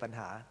เมื่อเจอปัญ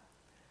หา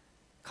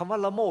คำว่า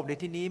ละโมบใน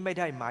ที่นี้ไม่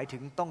ได้หมายถึ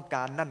งต้องก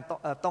ารนั่น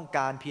ต้องก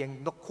ารเพียง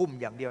นกคุ้ม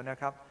อย่างเดียวนะ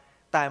ครับ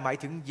แต่หมาย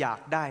ถึงอยาก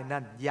ได้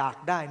นั่นอยาก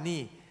ได้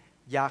นี่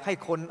อยากให้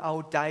คนเอา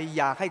ใจ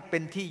อยากให้เป็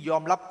นที่ยอ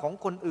มรับของ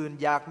คนอื่น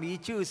อยากมี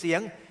ชื่อเสีย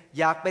ง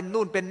อยากเป็น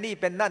นู่นเป็นนี่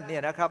เป็นนั่นเนี่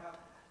ยนะครับ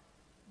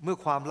เมื่อ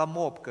ความละโม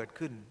บเกิด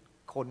ขึ้น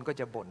คนก็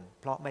จะบ่น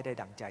เพราะไม่ได้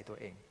ดั่งใจตัว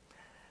เอง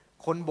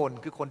คนบ่น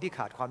คือคนที่ข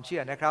าดความเชื่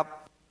อนะครับ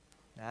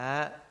น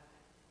ะ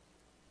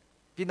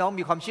พี่น้อง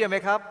มีความเชื่อไหม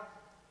ครับ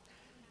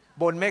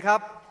บ่นไหมครั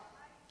บ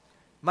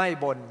ไม่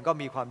บ่นก็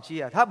มีความเชื่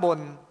อถ้าบ่น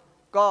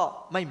ก็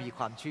ไม่มีค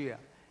วามเชื่อ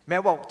แม้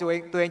บอกตัว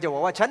เองจะบอ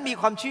กว่าฉันมี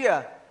ความเชื่อ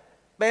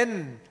เป็น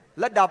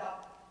ระดับ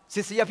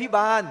ศิษยาภิบ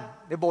าล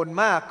ในบ่น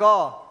มากก็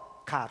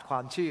ขาดควา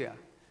มเชื่อ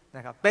น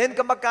ะครับเป็น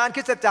กรรมการค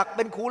ริสตจักรเ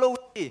ป็นครูละ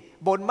วี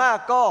บ่นมาก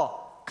ก็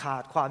ขา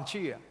ดความเ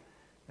ชื่อ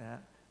นะ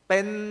เป็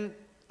น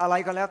อะไร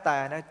ก็แล้วแต่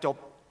นะจบ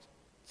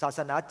ศาส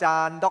นาจา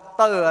รย์ด็อกเ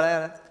ตอร์อะไร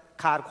นะ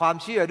ขาดความ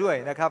เชื่อด้วย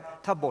นะครับ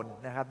ถ้าบ่น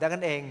นะครับดังนั้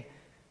นเอง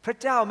พระ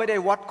เจ้าไม่ได้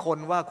วัดคน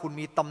ว่าคุณ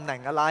มีตำแหน่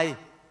งอะไร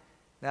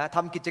นะท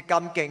ำกิจกรร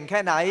มเก่งแค่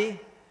ไหน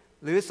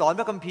หรือสอนพ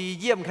ระคัมภีร์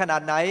เยี่ยมขนา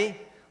ดไหน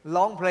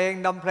ร้องเพลง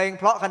นำเพลง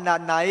เพราะขนา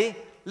ดไหน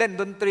เล่น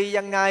ดนตรี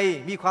ยังไง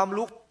มีความ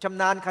รู้ช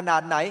ำนาญขนา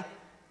ดไหน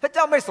พระเ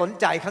จ้าไม่สน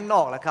ใจข้างน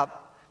อกแล้วครับ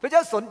พระเจ้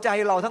าสนใจ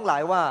เราทั้งหลา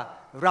ยว่า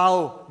เรา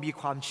มี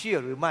ความเชื่อ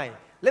หรือไม่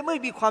และเมื่อ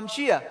มีความเ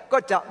ชื่อก็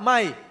จะไม่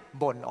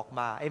บ่นออกม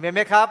าเอเมนไห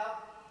มครับ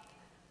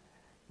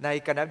ใน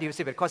กาลาธิ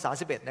11 ข้อ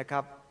 31นะครั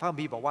บพระคัม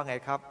ภีร์บอกว่าไง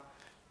ครับ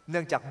เนื่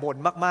องจากบ่น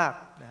มาก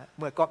ๆนะเ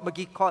มื่อ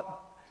กี้ข้อ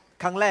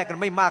ครั้งแรกกัน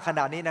ไม่มากข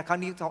นาดนี้นะครั้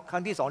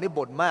งที่2นี่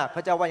บ่นมากพ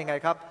ระเจ้าว่ายังไง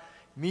ครับ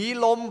มี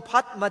ลมพั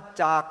ดมา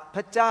จากพ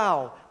ระเจ้า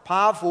พ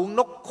าฝูง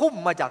นกคุ้ม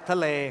มาจากทะ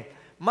เล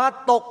มา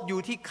ตกอยู่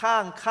ที่ข้า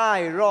งค่า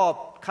ยรอบ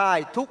ค่าย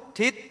ทุก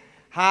ทิศ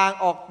ห่าง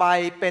ออกไป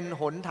เป็น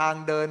หนทาง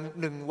เดิน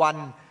1 วัน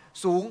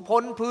สูง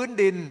พ้นพื้น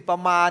ดินประ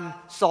มาณ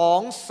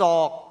2 ศอ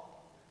ก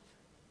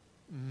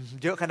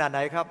เยอะขนาดไหน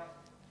ครับ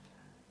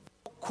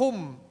คุ้ม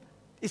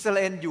อิสรา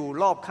เอลอยู่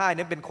รอบค่าย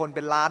นั้นเป็นคนเ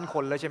ป็นล้านค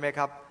นแล้วใช่ไหมค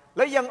รับแ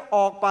ล้วยังอ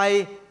อกไป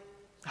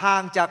ห่า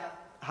ง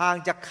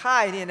จากค่า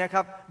ยนี่นะค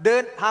รับเดิ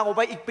นทางออกไ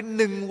ปอีกเป็น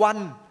1 วัน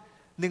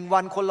 1 วั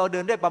นคนเราเดิ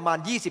นได้ประมาณ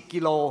20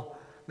 กิโล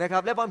นะครั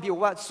บและพระคัมภีร์บอ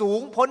กว่าสู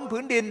งพ้น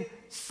พื้นดิน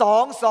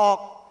2 ศอก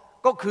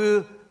ก็คือ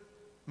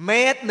1 เม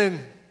ตร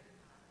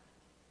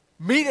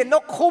มีแต่น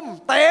กคุ้ม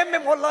เต็มไป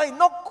หมดเลย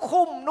นก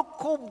คุ้ม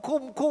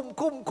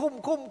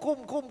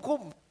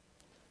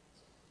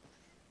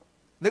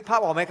นึกภา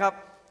พออกไหมครับ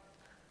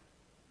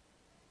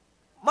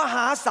มห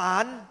าศา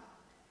ล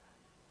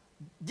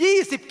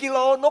20 กิโล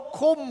นก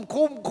คุ้ม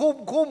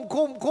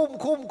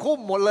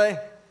หมดเลย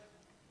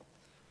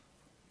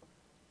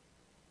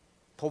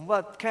ผมว่า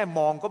แค่ม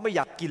องก็ไม่อ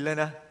ยากกินเลย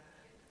นะ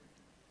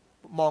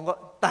มองก็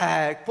แต่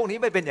พวกนี้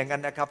ไม่เป็นอย่างนั้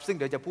นนะครับซึ่งเ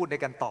ดี๋ยวจะพูดใน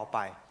กันต่อไป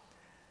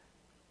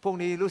พวก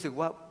นี้รู้สึก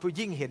ว่า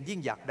ยิ่งเห็นยิ่ง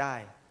อยากได้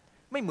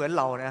ไม่เหมือน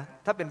เรานะ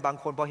ถ้าเป็นบาง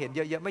คนพอเห็นเย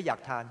อะๆไม่อยาก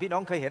ทานพี่น้อ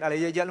งเคยเห็นอะไร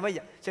เยอะๆแล้วไม่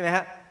ใช่ไหมฮ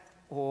ะ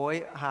โอ้ย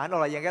อาหารอะ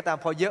ไรอย่างเงี้ยตาม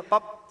พอเยอะ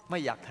ปั๊บไม่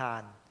อยากทา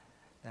น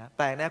นะแ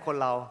ปลกนะคน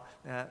เรา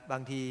นะบา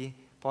งที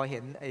พอเห็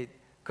น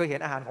เคยเห็น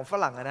อาหารของฝ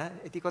รั่งนะ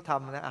ไอ้ที่เขาท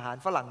ำนะอาหาร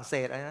ฝรั่งเศ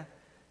สอะไรนะ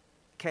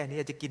แค่นี้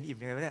จะกินอิ่ม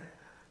ยังไงเนี่ย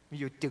มี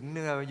อยู่จึงเ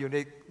นื้ออยู่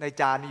ใน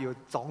จานมีอยู่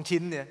2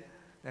 ชิ้นเนี่ย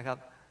นะครับ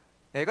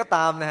ไหนก็ต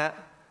ามนะฮะ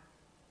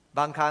บ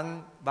างครั้ง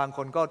บางค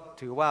นก็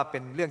ถือว่าเป็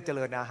นเรื่องเจ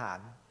ริญอาหาร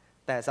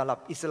แต่สำหรับ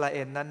อิสราเอ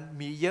ลนั้น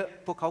มีเยอะ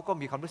พวกเขาก็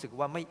มีความรู้สึก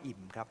ว่าไม่อิ่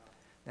มครับ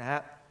นะฮะ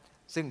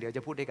ซึ่งเดี๋ยวจ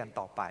ะพูดด้วยกัน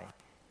ต่อไป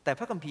แต่พ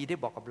ระคัมภีร์ได้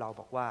บอกกับเรา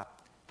บอกว่า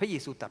พระเย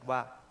ซูตรัสว่า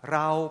เร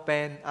าเป็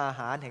นอาห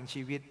ารแห่ง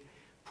ชีวิต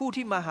ผู้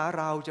ที่มาหา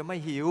เราจะไม่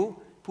หิว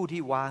ผู้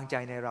ที่วางใจ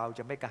ในเราจ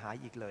ะไม่กระหาย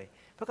อีกเลย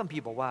พระคัมภี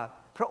ร์บอกว่า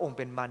พระองค์เ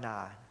ป็นมานา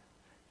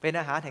เป็น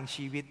อาหารแห่ง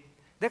ชีวิต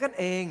ดังนั้น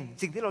เอง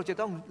สิ่งที่เราจะ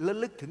ต้องระ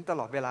ลึกถึงต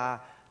ลอดเวลา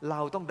เร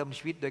าต้องดำ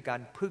ชีวิตโดยการ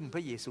พึ่งพร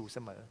ะเยซูเส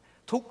มอ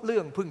ทุกเรื่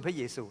องพึ่งพระเ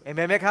ยซูเอเม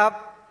นไหมครับ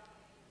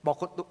บ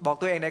อก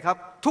ตัวเองนะครับ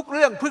ทุกเ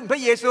รื่องพึ่งพร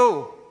ะเยซู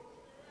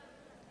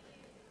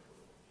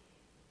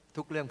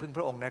ทุกเรื่องพึ่งพ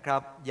ระองค์นะครั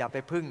บอย่าไป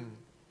พึ่ง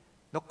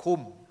นกคุ้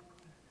ม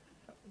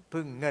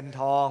พึ่งเงิน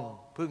ทอง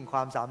พึ่งคว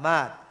ามสามา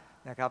รถ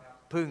นะครับ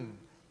พึ่ง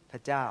พร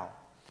ะเจ้า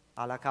เอ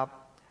าละครับ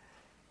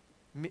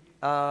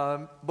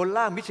บน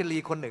ล่างมิชลี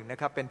คนหนึ่งนะ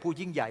ครับเป็นผู้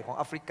ยิ่งใหญ่ของแ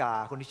อฟริกา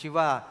คนที่ชื่อ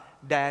ว่า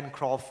แดนค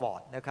รอฟอร์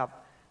ดนะครับ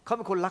เขาเ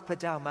ป็นคนรักพระ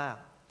เจ้ามาก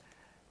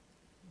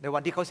ในวั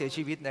นที่เขาเสีย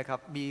ชีวิตนะครับ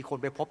มีคน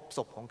ไปพบศ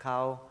พของเขา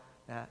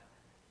นะ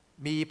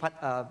มี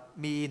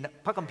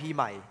พระคัมภีร์ใ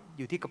หม่อ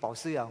ยู่ที่กระเป๋า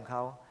เสื้อของเข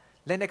า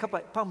และในพร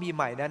ะคัมภีร์ใ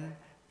หม่นั้น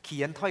เขี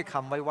ยนถ้อยค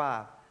ำไว้ว่า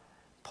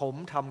ผม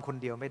ทำคน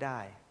เดียวไม่ได้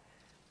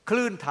ค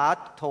ลื่นถา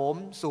โถม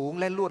สูง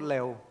และรวดเ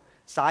ร็ว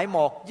สายหม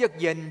อกเยือก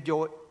เย็น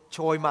โช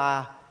ยมา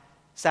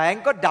แสง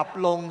ก็ดับ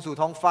ลงสู่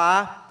ท้องฟ้า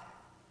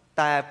แ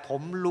ต่ผ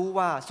มรู้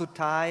ว่าสุด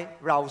ท้าย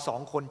เรา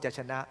2 คนจะช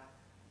นะ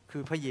คื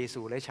อพระเย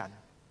ซูและฉัน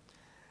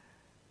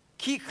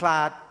ขี้ขล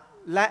าด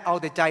และเอา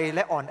แต่ใจแล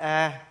ะอ่อนแอ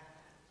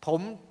ผม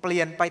เป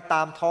ลี่ยนไปต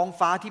ามท้อง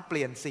ฟ้าที่เป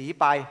ลี่ยนสี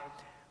ไป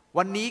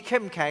วันนี้เข้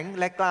มแข็ง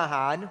และกล้าห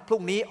าญพรุ่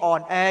งนี้อ่อ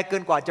นแอเกิ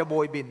นกว่าจะโบ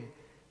ยบิน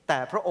แต่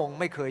พระองค์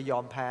ไม่เคยยอ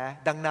มแพ้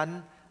ดังนั้น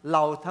เร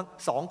าทั้ง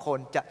2 คน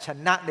จะช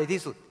นะใน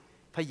ที่สุด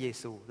พระเย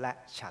ซูและ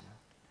ฉัน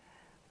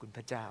คุณพ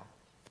ระเจ้า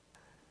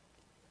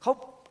เขา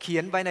เขี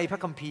ยนไว้ในพระ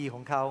คัมภีร์ข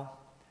องเขา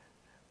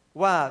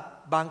ว่า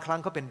บางครั้ง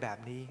เขาเป็นแบบ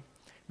นี้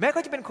แม้เข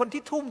าจะเป็นคน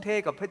ที่ทุ่มเท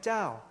กับพระเจ้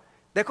า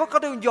แต่เขาก็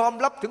ต้องยอม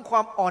รับถึงคว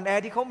ามอ่อนแอ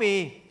ที่เขามี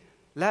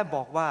และบ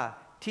อกว่า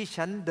ที่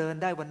ฉันเดิน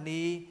ได้วัน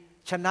นี้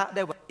ชนะไ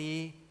ด้วันนี้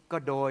ก็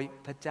โดย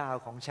พระเจ้า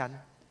ของฉัน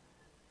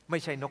ไม่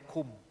ใช่นก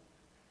คุ้ม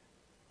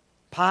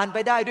ผ่านไป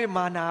ได้ด้วยม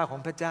านาของ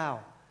พระเจ้า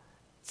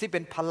ที่เป็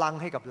นพลัง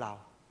ให้กับเรา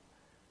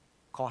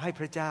ขอให้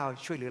พระเจ้า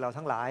ช่วยเหลือเรา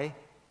ทั้งหลาย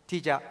ที่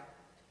จะ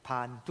ผ่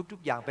านทุ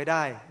กๆอย่างไปไ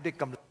ด้ด้วย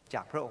กำลังจ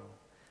ากพระองค์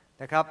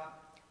นะครับ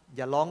อ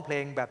ย่าร้องเพล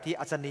งแบบที่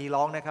อัศนี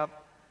ร้องนะครับ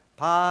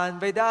ผ่าน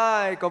ไปได้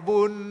ก็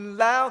บุญ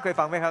แล้วเคย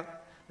ฟังไหมครับ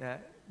นะ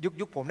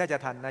ยุคผมน่าจะ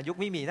ทันนะยุค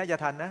มิมีน่าจะ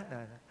ทันนะ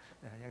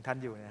ยังทัน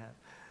อยู่นะฮะ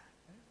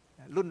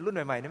รุ่น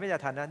ใหม่ๆนี่ไม่จะ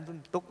ทันนะรุ่น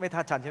ตุ๊กไม่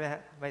ทันใช่ไหมฮ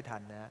ะไม่ทั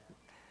นนะ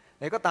ไ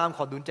หนก็ตามข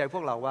อดุลใจพ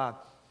วกเราว่า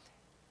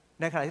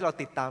ในขณะที่เรา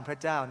ติดตามพระ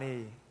เจ้านี่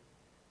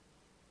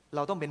เร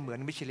าต้องเป็นเหมือน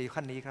มิชลี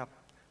ขั้นนี้ครับ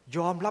ย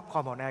อมรับคว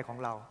ามอ่อนแอของ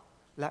เรา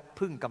และ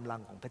พึ่งกำลั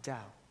งของพระเจ้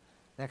า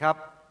นะครับ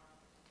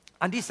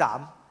อันที่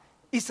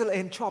3อิสราเอ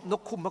ลชอบน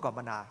กคุ้มมากกว่าม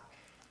านา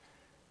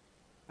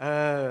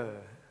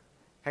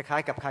คล้า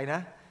ยๆกับใครนะ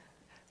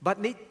บัด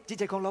นี้จิต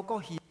ใจของเราก็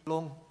หี่ล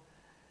ง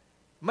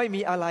ไม่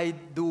มีอะไร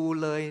ดู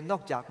เลยนอ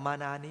กจากมา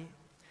นานี้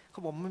เขา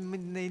บอก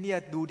ในเนี่ย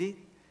ดูดิ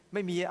ไ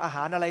ม่มีอาห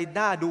ารอะไร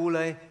น่าดูเล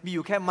ยมีอ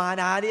ยู่แค่มา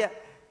นาเนี่ย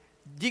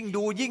ยิ่ง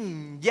ดูยิ่ง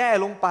แย่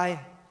ลงไป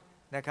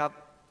นะครับ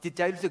จิตใ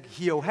จรู้สึกเ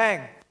หี่ยวแห้ง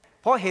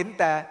เพราะเห็น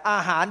แต่อา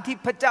หารที่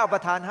พระเจ้าปร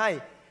ะทานให้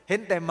เห็น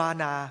แต่มา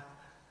นา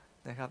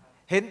นะครับ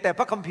เห็นแต่พ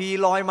ระคัมภีร์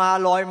ลอยม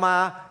า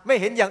ไม่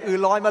เห็นอย่างอื่น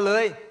ลอยมาเล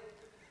ย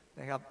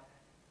นะครับ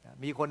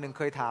มีคนหนึ่งเ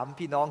คยถาม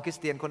พี่น้องคริส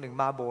เตียนคนหนึ่ง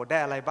มาโบสถ์ได้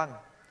อะไรบ้าง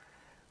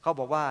เขา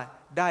บอกว่า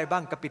ได้บ้า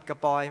งกระปิดกระ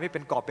ปอยไม่เป็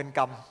นกอบเป็นก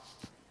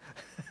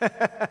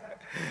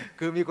ำ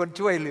คือมีคน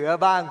ช่วยเหลือ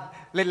บ้าง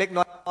เล็กๆ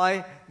น้อย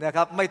ๆนะค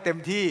รับไม่เต็ม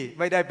ที่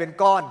ไม่ได้เป็น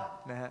ก้อน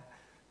นะฮะ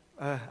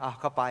เอา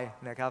เข้าไป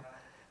นะครับ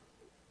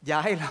อย่า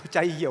ให้เราใจ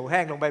เหี่ยวแห้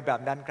งลงไปแบ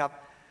บนั้นครับ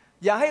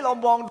อย่าให้เรา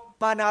มอง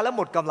มานาแล้วห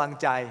มดกำลัง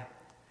ใจ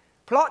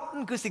เพราะ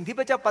นั่นคือสิ่งที่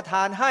พระเจ้าประท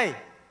านให้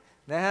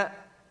นะฮะ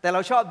แต่เร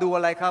าชอบดูอ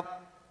ะไรครับ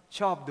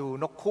ชอบดู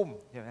นกคุ้ม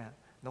ใช่ไหมฮะ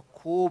นก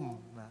คุ้ม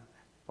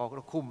พอ อ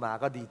คุ้มมา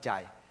ก็ดีใจ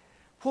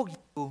พวก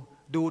ยิว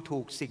ดูถู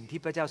กสิ่งที่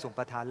พระเจ้าทรงป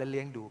ระทานและเ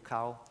ลี้ยงดูเข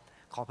า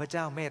ขอพระเ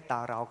จ้าเมตตา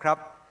เราครับ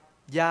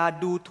อย่า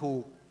ดูถู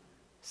ก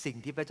สิ่ง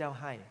ที่พระเจ้า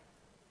ให้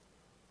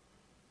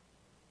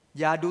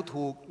อย่าดู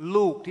ถูก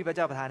ลูกที่พระเ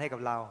จ้าประทานให้กั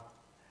บเรา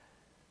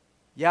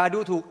อย่าดู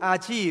ถูกอา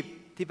ชีพ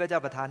ที่พระเจ้า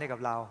ประทานให้กับ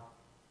เรา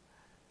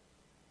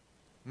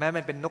แม้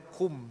มันเป็นนก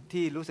คุ้ม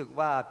ที่รู้สึก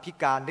ว่าพิ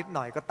การนิดห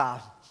น่อยก็ตาม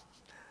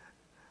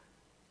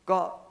ก็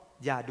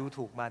อย่าดู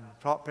ถูกมัน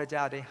เพราะพระเจ้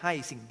าได้ให้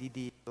สิ่ง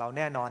ดีๆเราแ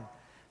น่นอน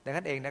ดัง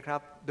นั้นเองนะครับ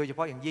โดยเฉพ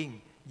าะอย่างยิ่ง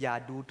อย่า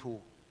ดูถู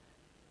ก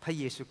พระ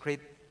เยซูคริส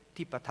ต์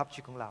ที่ประทับชี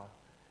วิตของเรา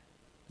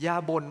อย่า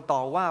บ่นต่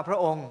อว่าพระ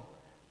องค์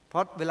เพรา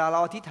ะเวลาเรา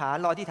อธิษฐาน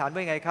ว่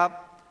าไงครับ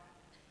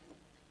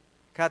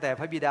ข้าแต่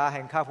พระบิดาแ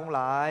ห่งข้าทั้งหล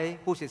าย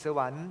ผู้สิทธิสว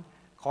รรค์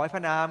ขอให้พร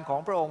ะนามของ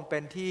พระองค์เป็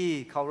นที่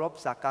เคารพ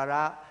สักการ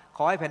ะข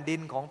อให้แผ่นดิน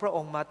ของพระอ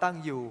งค์มาตั้ง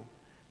อยู่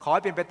ขอใ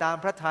ห้เป็นไปตาม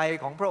พระทัย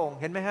ของพระองค์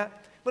เห็นไหมฮะ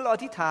เมื่อเราอ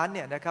ธิษฐานเ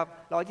นี่ยนะครับ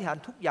เราอธิษฐาน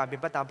ทุกอย่างเป็น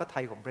ไปตามพระทั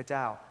ยของพระเจ้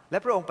าและ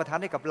พระองค์ประทาน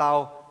ให้กับเรา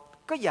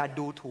ก็อย่า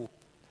ดูถูก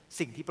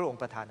สิ่งที่พระองค์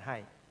ประทานให้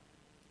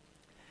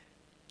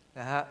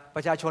นะฮะป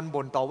ระชาชน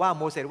บ่นต่อว่า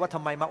โมเสสว่าท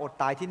ำไมมาอด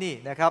ตายที่นี่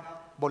นะครับ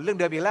บ่นเรื่อง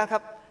เดิมอีกแล้วครั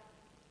บ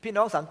พี่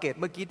น้องสังเกต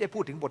เมื่อกี้ได้พู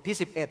ดถึงบทที่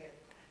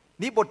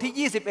11นี้บท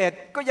ที่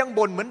21ก็ยัง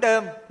บ่นเหมือนเดิ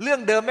มเรื่อง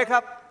เดิมไหมครั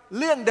บ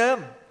เรื่องเดิม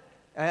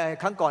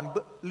ครั้งก่อน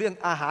เรื่อง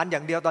อาหารอย่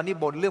างเดียวตอนนี้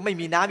บ่นเรื่องไม่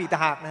มีน้ำอีกต่า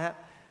งหากนะฮะ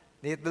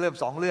นี่เริ่ม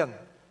2เรื่อง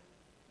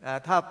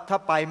ถ้า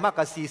ไปมากก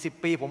ว่า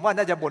40ปีผมว่า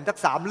น่าจะบ่นสัก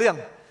3เรื่อง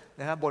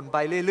นะฮะบ่นไป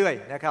เรื่อย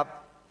ๆนะครับ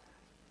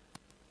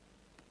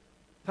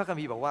พระคัม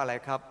ภีร์บอกว่าอะไร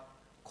ครับ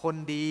คน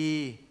ดี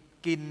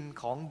กิน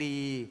ของดี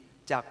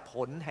จากผ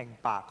ลแห่ง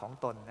ปากของ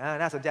ตน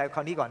น่าสนใจค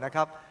ำนี้ก่อนนะค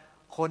รับ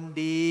คน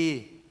ดี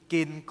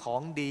กินขอ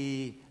งดี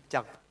จ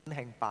ากผลแ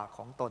ห่งปากข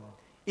องตน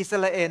อิส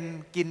ราเอล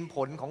กินผ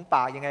ลของป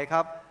ากยังไงค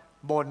รับ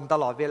บ่นต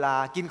ลอดเวลา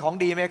กินของ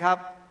ดีไหมครับ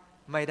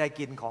ไม่ได้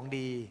กินของ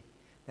ดี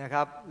นะค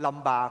รับล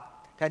ำบาก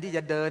แทนที่จ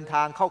ะเดินท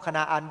างเข้าคาน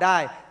าอันได้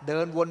เดิ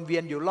นวนเวีย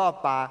นอยู่รอบ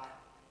ป่า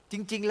จ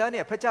ริงๆแล้วเ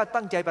นี่ยพระเจ้า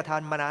ตั้งใจประทา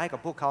นมานาให้กั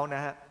บพวกเขาน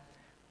ะฮะ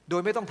โด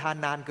ยไม่ต้องทาน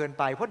นานเกิน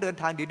ไปเพราะเดิน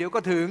ทางเดี๋ยว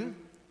ก็ถึง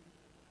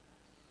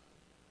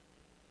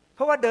เพ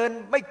ราะว่าเดิน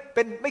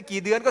ไม่กี่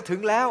เดือนก็ถึ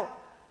งแล้ว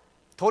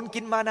ทน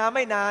กินมานาไ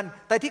ม่นาน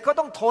แต่ที่เขา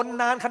ต้องทน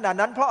นานขนาด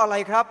นั้นเพราะอะไร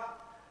ครับ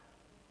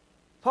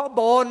เพราะ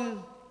บ่น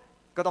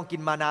ก็ต้องกิ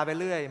นมานาไป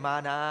เรื่อยมา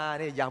นา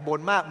เนี่ยอยากบ่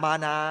นมากมา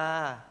นา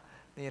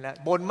นี่แหละ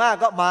บ่นมาก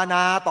ก็มาน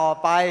าต่อ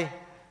ไป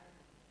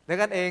ดัง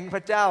นั้นเองพร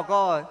ะเจ้า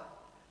ก็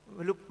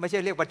ไม่ใช่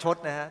เรียกประชด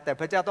นะฮะแต่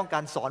พระเจ้าต้องกา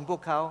รสอนพว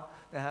กเขา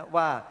นะฮะ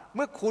ว่าเ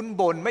มื่อคุณ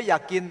บ่นไม่อยา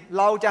กกิน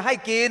เราจะให้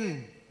กิน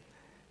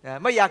นะ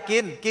ไม่อยากกิ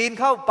น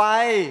เข้าไป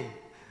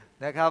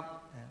นะครับ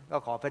ก็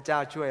ขอพระเจ้า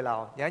ช่วยเรา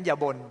อย่างนั้นอย่า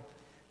บ่น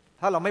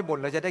ถ้าเราไม่บ่น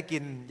เราจะได้กิ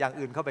นอย่าง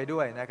อื่นเข้าไปด้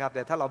วยนะครับแ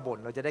ต่ถ้าเราบ่น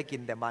เราจะได้กิ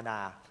นแต่มานา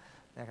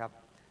นะครับ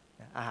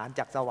อาหารจ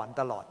ากสวรรค์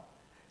ตลอด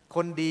ค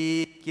นดี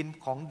กิน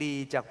ของดี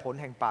จากผล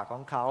แห่งปากขอ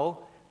งเขา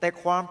แต่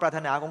ความปรารถ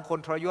นาของคน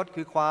ทรยศ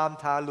คือความ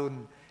ทารุณ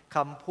ค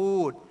ำพู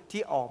ด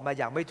ที่ออกมา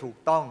อย่างไม่ถูก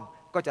ต้อง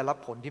ก็จะรับ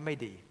ผลที่ไม่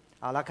ดี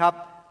เอาละครับ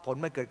ผล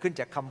มันเกิดขึ้น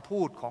จากคำพู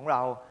ดของเร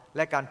าแล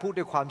ะการพูด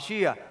ด้วยความเ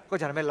ชื่อก็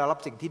จะทำให้เรารับ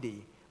สิ่งที่ดี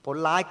ผล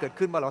ร้ายเกิด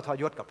ขึ้นเมื่อเราทร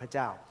ยศกับพระเ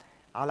จ้า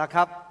เอาละค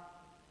รับ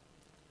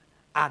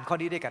อ่านข้อ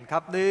นี้ด้วยกันครั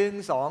บ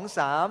1 2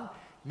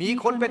 3มี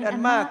คนเป็นอัน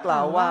มากกล่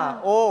าวว่า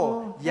โอ้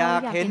อยา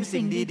กเห็น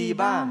สิ่งดี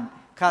ๆบ้าง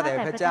ข้าแต่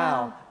พระเจ้า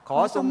ขอ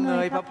ทรงเง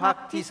ยพระพักต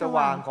ร์ที่ส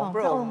ว่างของพ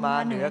ระองค์มา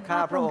เหนือข้า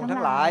พระองค์ทั้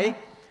งหลาย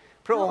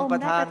พระองค์ปร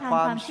ะทานคว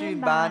ามชื่น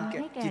บานแก่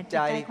จิตใจ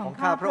ของ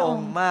ข้าพระอง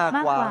ค์มาก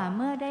กว่า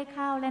เมื่อได้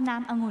ข้าวและน้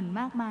ำองุ่น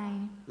มากมาย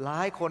หล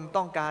ายคน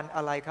ต้องการอ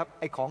ะไรครับ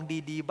ไอ้ของ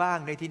ดีๆบ้าง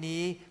ในที่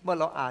นี้เมื่อ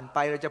เราอ่านไป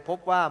เราจะพบ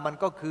ว่ามัน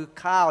ก็คือ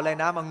ข้าวและ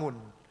น้ำองุ่น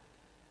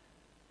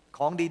ข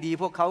องดี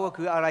ๆพวกเขาก็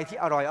คืออะไรที่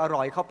อร่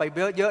อยเข้าไป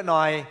เยอะๆห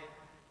น่อย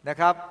นะ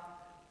ครับ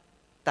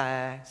แต่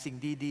สิ่ง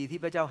ดีๆที่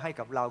พระเจ้าให้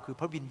กับเราคือ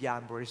พระวิญญา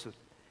ณบริสุท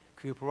ธิ์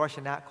คือพระวจ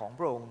นะของ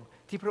พระองค์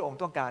ที่พระองค์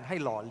ต้องการให้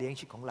หล่อเลี้ยง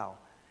ชีวิตของเรา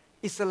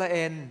อิสราเอ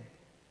ล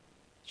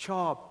ช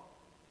อบ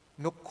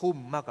นกคุ้ม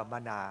มากกว่ามา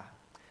นา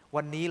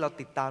วันนี้เรา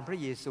ติดตามพระ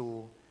เยซู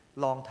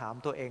ลองถาม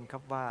ตัวเองครั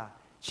บว่า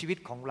ชีวิต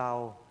ของเรา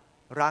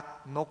รัก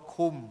นก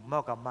คุ้มมา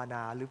กกว่ามาน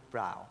าหรือเป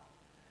ล่า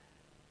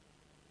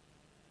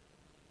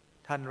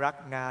ท่านรัก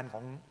งานข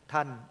องท่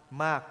าน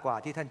มากกว่า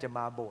ที่ท่านจะม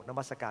าโบสถ์น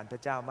มัสการพร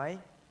ะเจ้าไหม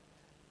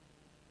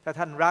ถ้า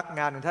ท่านรัก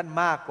งานของท่าน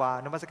มากกว่า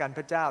นมัสการพ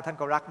ระเจ้าท่าน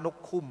ก็รักนก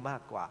คุ้มมา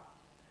กกว่า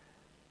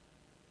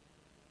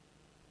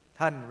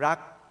ท่านรัก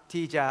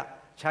ที่จะ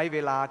ใช้เว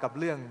ลากับ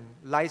เรื่อง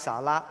ไร้สา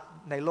ระ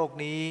ในโลก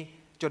นี้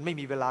จนไม่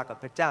มีเวลากับ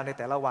พระเจ้าใน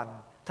แต่ละวัน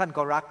ท่าน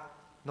ก็รัก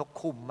นก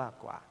คุ้มมาก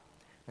กว่า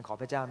ขอ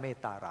พระเจ้าเมต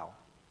ตาเรา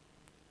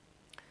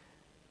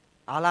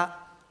เอาละ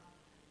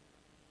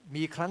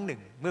มีครั้งหนึ่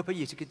งเมื่อพระเ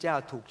ยซูคริสต์เจ้า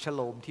ถูกฉโ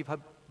ลมที่พระ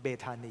เบ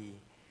ธานี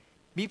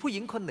มีผู้หญิ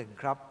งคนหนึ่ง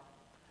ครับ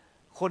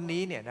คน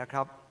นี้เนี่ยนะค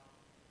รับ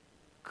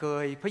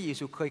พระเย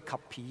ซูเคยขั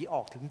บผีอ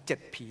อกถึง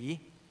7 ผี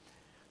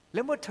แ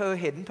ล้วเมื่อเธอ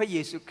เห็นพระเย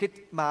ซูคริส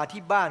ต์มา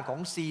ที่บ้านของ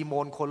ซีโม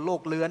นคนโร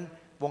คเลื้อน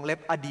วงเล็บ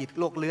อดีต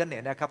โรคเลื้อนเนี่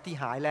ยนะครับที่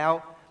หายแล้ว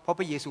เพราะ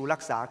พระเยซูรั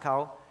กษาเขา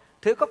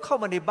เธอก็เข้า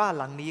มาในบ้าน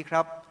หลังนี้ค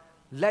รับ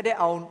และได้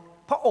เอา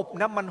พระอบ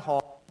น้ำมันหอ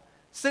ม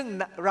ซึ่ง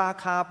รา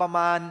คาประม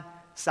าณ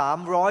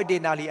300 เด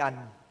นาริอัน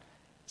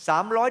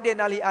300 เด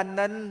นาริอัน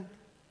นั้น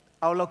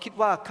เราคิด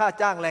ว่าค่า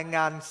จ้างแรงง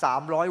าน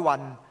300วั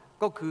น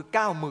ก็คือ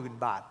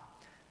 90,000 บาท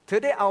เธอ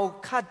ได้เอา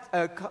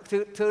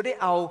เธอได้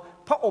เอา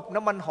พระอบ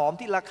น้ำมันหอม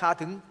ที่ราคา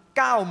ถึง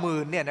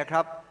 90,000 เนี่ยนะค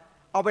รับ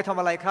เอาไปทำ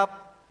อะไรครับ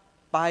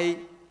ไป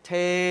เท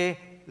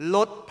ล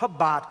ดพระ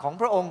บาทของ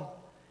พระองค์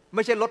ไ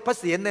ม่ใช่ลดพระ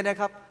เศียรเลยนะ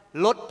ครับ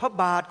ลดพระ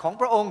บาทของ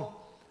พระองค์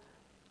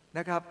น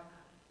ะครับ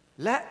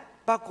และ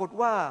ปรากฏ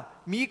ว่า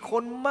มีค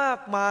นมาก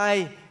มาย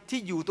ที่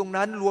อยู่ตรง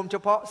นั้นรวมเฉ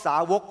พาะสา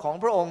วกของ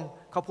พระองค์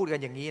เขาพูดกั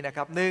นอย่างนี้นะค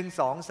รับ1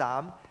 2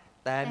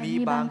 3แต่มี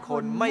บางค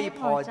นไม่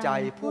พอใจ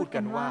พูด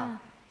กันว่า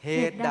เห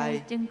ตุใด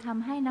จึงท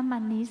ำให้น้ำมั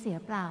นนี้เสีย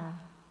เปล่า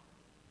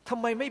ทำ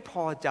ไมไม่พ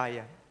อใจ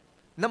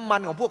น้ำมัน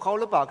ของพวกเขา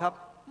หรือเปล่าครับ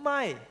ไ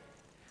ม่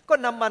ก็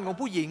น้ำมันของ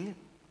ผู้หญิง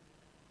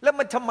แล้ว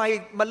มันทำไม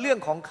มันเรื่อง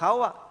ของเขา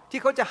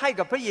ที่เขาจะให้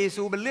กับพระเย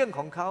ซูเป็นเรื่องข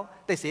องเขา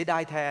แต่เสียดา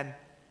ยแทน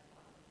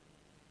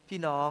พี่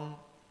น้อง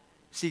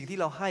สิ่งที่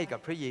เราให้กับ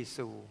พระเย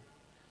ซู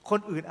คน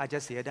อื่นอาจจะ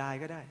เสียดาย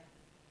ก็ได้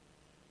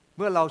เ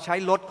มื่อเราใช้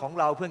รถของ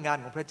เราเพื่องาน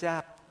ของพระเจ้า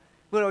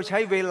เมื่อเราใช้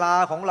เวลา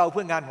ของเราเ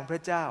พื่องานของพร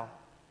ะเจ้า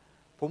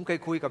ผมเคย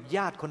คุยกับญ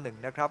าติคนหนึ่ง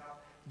นะครับ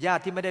ญา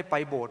ติที่ไม่ได้ไป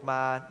โบสถ์มา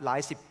หลาย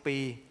10 ปี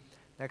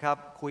นะครับ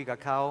คุยกับ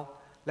เขา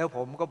แล้วผ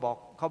มก็บอก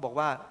เขาบอก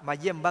ว่ามา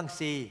เยี่ยมบ้าง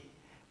สิ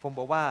ผมบ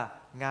อกว่า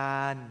งา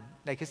น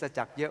ในคริสต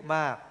จักรเยอะม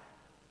าก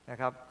นะ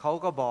ครับเขา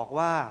ก็บอก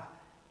ว่า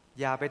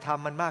อย่าไปท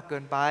ำมันมากเกิ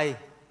นไป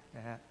น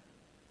ะฮะ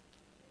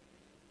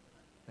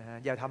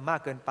อย่าทำมา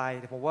กเกินไป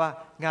แต่ผมว่า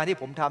งานที่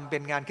ผมทำเป็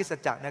นงานคริสต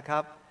จักรนะครั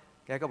บ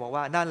แกก็บอก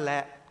ว่านั่นแหล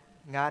ะ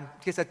งาน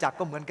คริสตจักร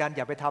ก็เหมือนกันอ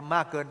ย่าไปทำม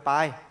ากเกินไป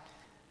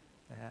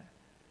นะฮะ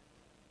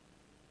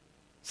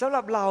สำห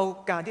รับเรา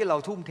การที่เรา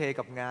ทุ่มเท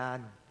กับงาน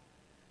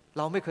เ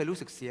ราไม่เคยรู้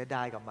สึกเสียด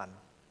ายกับมัน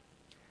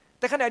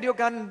แต่ขณะเดียว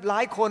กันหลา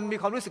ยคนมี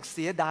ความรู้สึกเ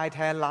สียดายแท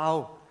นเรา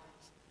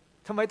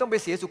ทำไมต้องไป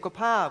เสียสุข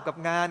ภาพกับ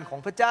งานของ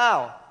พระเจ้า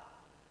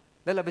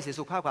แล้วเราไปเสีย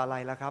สุขภาพกับอะไร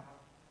ล่ะครับ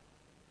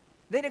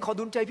ได้ขอ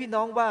ดุลใจพี่น้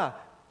องว่า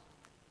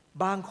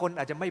บางคน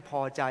อาจจะไม่พ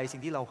อใจสิ่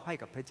งที่เราให้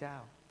กับพระเจ้า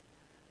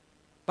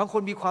บางค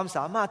นมีความส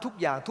ามารถทุก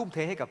อย่างทุ่มเท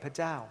ให้กับพระ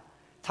เจ้า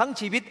ทั้ง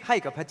ชีวิตให้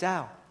กับพระเจ้า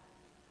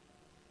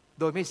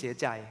โดยไม่เสีย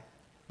ใจ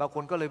บางค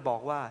นก็เลยบอ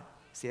กว่า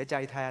เสียใจ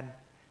แทน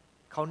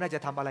เขาน่าจะ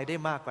ทำอะไรได้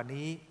มากกว่า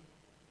นี้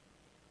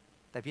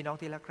แต่พี่น้อง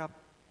ที่รักครับ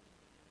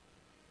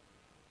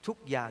ทุก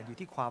อย่างอยู่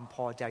ที่ความพ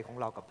อใจของ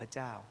เรากับพระเ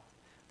จ้า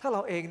ถ้าเร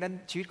าเองนั้น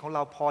ชีวิตของเร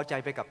าพอใจ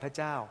ไปกับพระ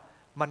เจ้า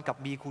มันกลับ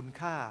มีคุณ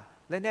ค่า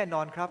และแน่น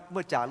อนครับเ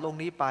มื่อจากโลก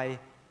นี้ไป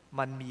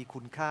มันมีคุ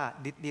ณค่า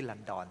นิรั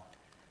นดร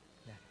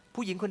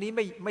ผู้หญิงคนนี้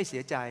ไม่เสี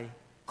ยใจ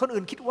คน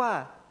อื่นคิดว่า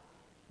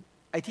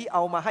ไอ้ที่เอ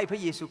ามาให้พระ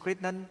เยซูคริส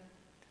ต์นั้น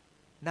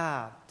น่า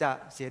จะ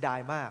เสียดาย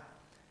มาก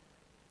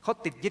เขา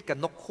ติดยึดกับ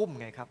นกคุ้ม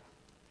ไงครับ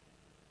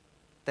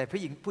แต่ผู้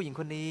หญิง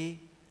คนนี้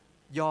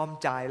ยอม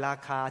จ่ายรา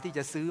คาที่จ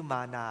ะซื้อม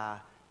านา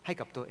ให้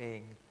กับตัวเอง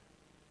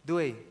ด้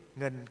วย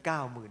เงิน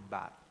 90,000 บ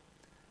าท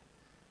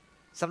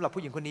สำหรับ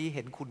ผู้หญิงคนนี้เ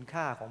ห็นคุณ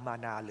ค่าของมา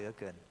นาเหลือ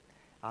เกิน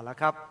เอาละ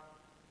ครับ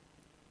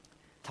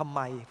ทำไม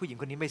ผู้หญิง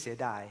คนนี้ไม่เสีย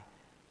ดาย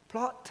เพร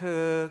าะเธ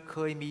อเค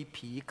ยมี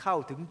ผีเข้า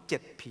ถึง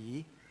7 ผี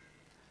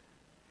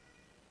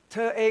เธ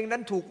อเองนั้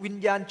นถูกวิญ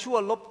ญาณชั่ว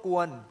รบก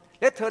วน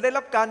และเธอได้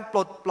รับการปล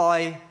ดปล่อย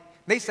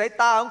ในสาย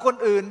ตาของคน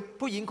อื่น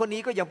ผู้หญิงคน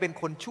นี้ก็ยังเป็น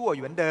คนชั่วอ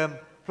ยู่เหมือนเดิม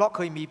เพราะเค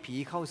ยมีผี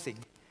เข้าสิง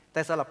แ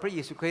ต่สำหรับพระเย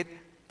ซูคริสต์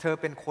เธอ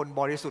เป็นคน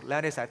บริสุทธิ์แล้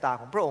วในสายตา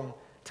ของพระองค์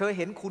เธอเ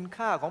ห็นคุณ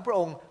ค่าของพระ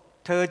องค์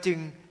เธอจึง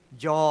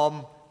ยอม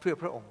เพื่อ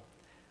พระองค์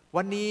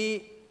วันนี้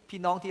พี่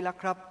น้องที่รัก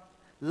ครับ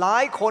หลา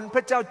ยคนพ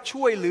ระเจ้า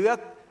ช่วยเหลือ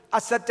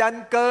อัศจรร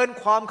ย์เกิน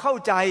ความเข้า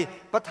ใจ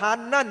ประทาน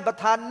นั่นประ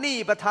ทานนี่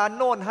ประทาน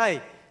โน่นให้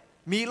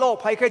มีโรค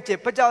ภัยไข้เจ็บ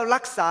พระเจ้ารั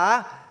กษา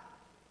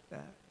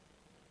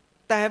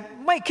แต่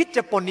ไม่คิดจ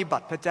ะปฏิบั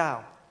ติพระเจ้า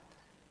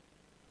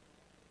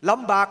ล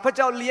ำบากพระเ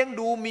จ้าเลี้ยง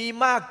ดูมี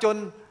มากจน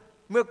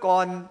เมื่อก่อ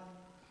น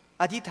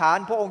อธิษฐาน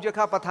พระองค์จะ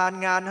ข้าประทาน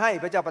งานให้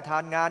พระเจ้าประทา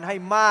นงานให้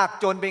มาก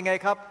จนเป็นไง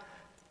ครับ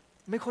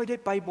ไม่ค่อยได้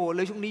ไปโบสถ์เ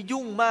ลยช่วงนี้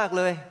ยุ่งมาก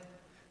เลย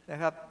นะ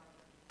ครับ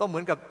ต้องเหมื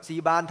อนกับสี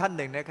บานท่าน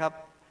หนึ่งนะครับ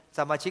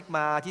สมาชิกม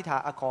าอธิษฐา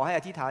นขอให้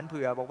อธิษฐานเ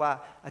ผื่อบอกว่า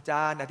อาจ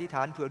ารย์อธิษฐ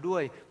านเผื่อด้ว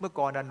ยเมื่อ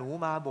ก่อนหนู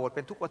มาโบสถ์เ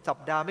ป็นทุกวันสัป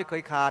ดาห์ไม่เค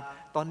ยขาด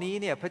ตอนนี้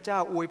เนี่ยพระเจ้า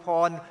อวยพ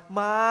ร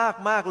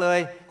มากเลย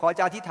ขออา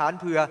จารย์อธิษฐาน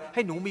เผื่อใ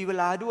ห้หนูมีเว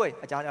ลาด้วย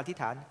อาจารย์อธิษ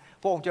ฐาน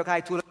พระองค์จะใ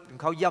ห้ธุรกิจขอ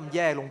งเขาย่ำแ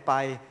ย่ลงไป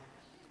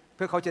เ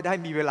พื่อเขาจะได้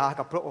มีเวลา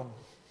กับพระองค์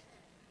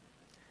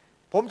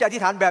ผมจะอธิ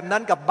ษฐานแบบนั้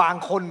นกับบาง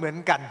คนเหมือน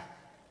กัน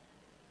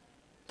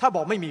ถ้าบ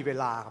อกไม่มีเว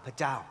ลากับพระ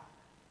เจ้า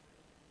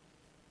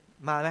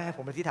มาไหมให้ผ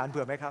มอธิษฐานเ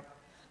ผื่อไหมครับ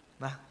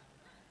มา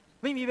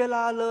ไม่มีเวล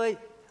าเลย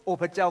โอ้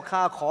พระเจ้าข้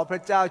าขอพร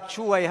ะเจ้า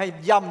ช่วยให้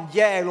ย่ำแ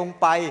ย่ลง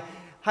ไป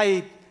ให้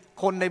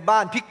คนในบ้า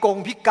น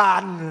พิกา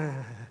ร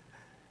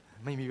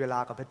ไม่มีเวลา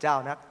กับพระเจ้า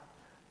นะ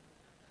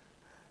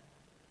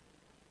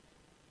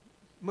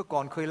เมื่อก่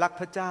อนเคยรัก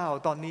พระเจ้า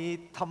ตอนนี้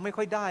ทำไม่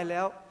ค่อยได้แ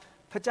ล้ว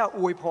พระเจ้าอ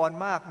วยพร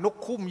มากนก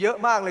คุ้มเยอะ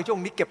มากเลยช่วง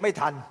นี้เก็บไม่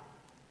ทัน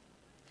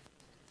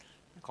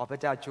ขอพระ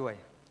เจ้าช่วย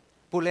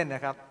พูดเล่นน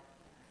ะครับ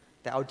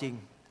แต่เอาจริง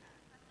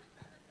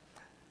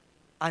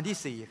อัน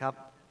ที่4ครับ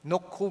น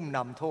กคุ้มน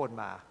ำโทษ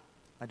มา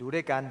ดูด้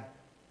วยกัน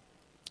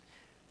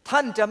ท่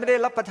านจะไม่ได้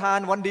รับประทาน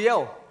วันเดียว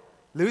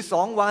หรือ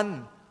2 วัน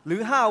หรื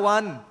อ5 วั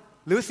น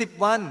หรือ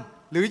10 วัน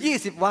หรือ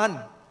20 วัน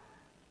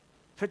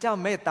พระเจ้า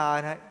เมตตา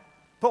นะ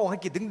พระองค์ให้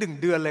กินถึง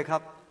1 เดือนเลยครั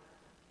บ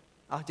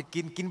เอาจะ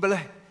กินไปเล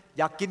ย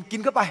อยากกิ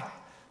นเข้าไป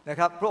นะ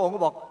ครับพระองค์ก็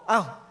บอกอ้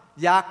าว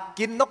อยาก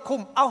กินนกคุ้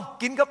ม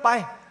กินเข้าไป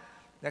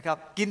นะครับ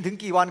กินถึง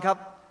กี่วันครับ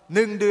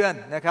1 เดือน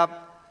นะครับ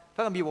พร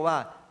ะคัมภีร์บอกว่า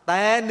แ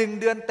ต่1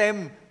 เดือนเต็ม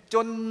จ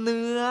นเ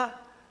นื้อ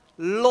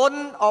ล้น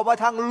ออกมา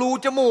ทางรู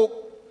จมูก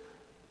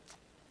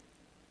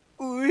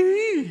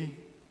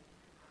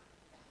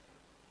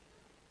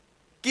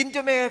กินจ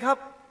ะเมครับ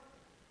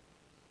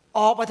อ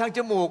อกมาทางจ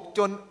มูกจ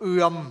นเ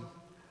อื่อม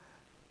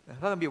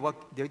พระคัมภีร์บอกว่า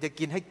เดี๋ยวจะ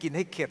กินให้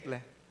เข็ดเล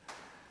ย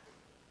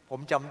ผม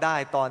จำได้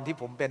ตอนที่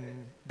ผมเป็น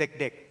เ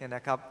ด็กๆเนี่ยน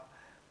ะครับ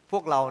พว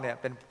กเราเนี่ย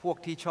เป็นพวก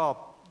ที่ช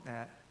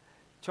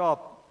อบ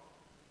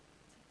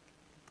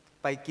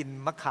ไปกิน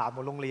มะขามบ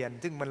นโรงเรียน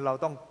ซึ่งเรา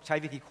ต้องใช้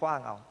วิธีขว้าง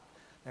เอา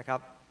นะครับ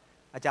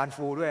อาจารย์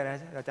ฟูด้วยนะ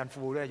อาจารย์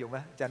ฟูด้วยอยู่ไหม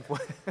อาจารย์ฟู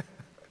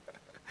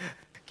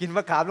กินม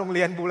ะขามโรงเ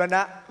รียนบูรณ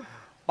ะ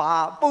ปา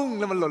ปุ้ง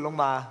แล้วมันหล่นลง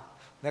มา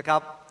นะครั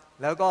บ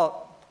แล้วก็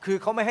คือ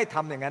เขาไม่ให้ท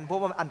ำอย่างนั้นเพราะ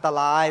ว่ามันอันต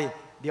ราย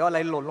เดี๋ยวอะไร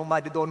หล่นลงมา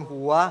จะโดน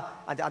หัว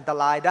อาจจะอันต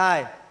รายได้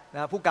น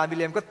ะผู้การวิ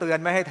เลียมก็เตือน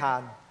ไม่ให้ทา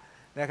น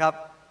นะครับ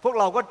พวก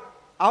เราก็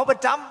เอาปร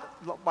ะจ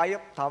ำไป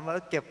ทำแ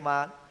ล้วเก็บมา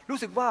รู้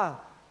สึกว่า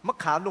มะ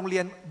ขามโรงเรี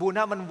ยนบูรณ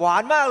ะมันหวา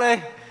นมากเลย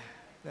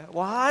ห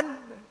วาน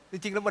จ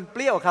ริงๆแล้วมันเป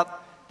รี้ยวครับ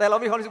แต่เรา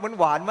มีความรู้สึกมัน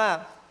หวานมาก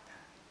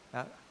น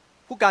ะ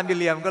ผู้การวิ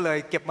เลียมก็เลย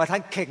เก็บมาทั้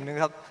งเข่งนึง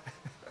ครับ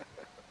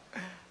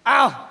อ้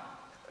าว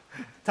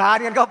ทาน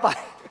กันเข้าไป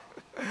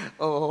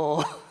โ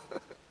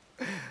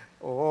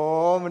อ้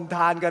มันท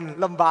านกัน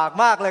ลำบาก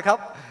มากเลยครับ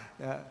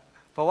นะ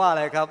เพราะว่าอะ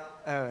ไรครับ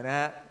นะ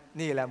ฮะ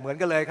นี่แหละเหมือน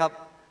กันเลยครับ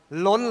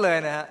ล้นเลย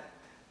นะฮะ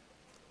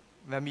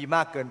มันมีม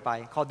ากเกินไป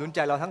ขอหนุนใจ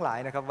เราทั้งหลาย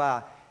นะครับว่า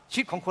ชี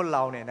วิตของคนเร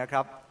าเนี่ยนะค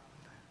รับ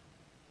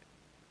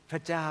พร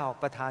ะเจ้า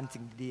ประทาน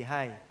สิ่งดีใ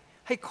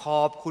ห้ข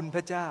อบคุณพ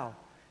ระเจ้า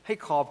ให้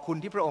ขอบคุณ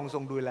ที่พระองค์ทร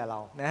งดูแลเร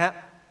านะฮะ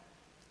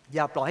อ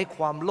ย่าปล่อยให้ค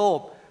วามโลภ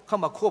เข้า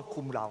มาควบ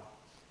คุมเรา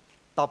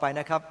ต่อไป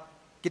นะครับ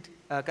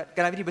ก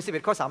ารวิธีบท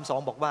 11 ข้อ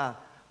 32บอกว่า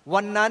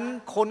วันนั้น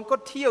คนก็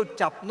เที่ยว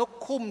จับนก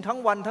คุ้มทั้ง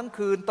วันทั้ง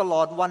คืนตล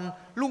อดวัน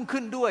รุ่ง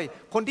ขึ้นด้วย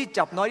คนที่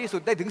จับน้อยที่สุ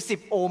ดได้ถึง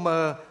10 โอเมอ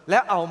ร์แล้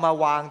วเอามา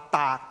วางต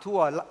ากทั่ว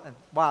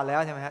ว่าแล้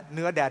วใช่ไหมฮะเ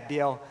นื้อแดดเดี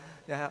ยว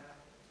นะครับ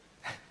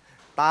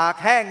ตาก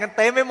แห้งกันเ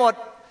ต็มไปหมด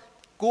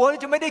กลัว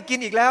จะไม่ได้กิน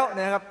อีกแล้ว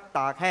นะครับต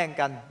ากแห้ง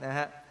กันนะฮ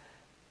ะ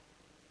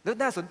แล้ว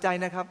น่าสนใจ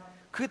นะครับ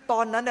คือตอ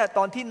นนั้นเนี่ยต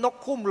อนที่นก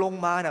คุ้มลง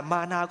มาเนี่ยมา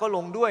นาก็ล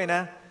งด้วยน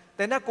ะแ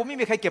ต่น่ากลัวไม่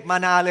มีใครเก็บมา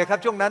นาเลยครับ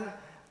ช่วงนั้น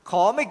ข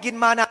อไม่กิน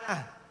มานา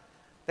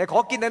แต่ขอ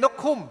กินในนก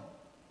คุ้ม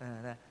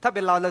ถ้าเ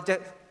ป็นเราจะ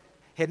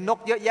เห็นนก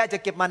เยอะแยะจะ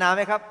เก็บมานาไห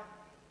มครับ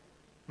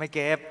ไม่เ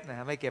ก็บน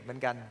ะไม่เก็บเหมือ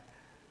นกัน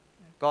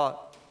ก็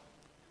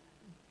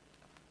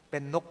เป็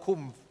นนกคุ้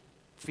ม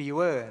ฟีเว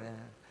อร์นะ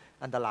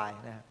อันตราย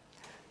นะ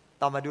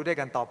ต่อมาดูด้วย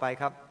กันต่อไป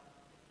ครับ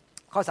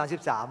ข้อ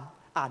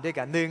 33อ่านด้วย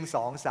กัน1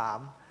 2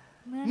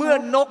 3เมื่อ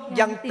นก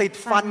ยังติด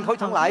ฟันเขา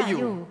ทั้งหลายอ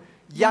ยู่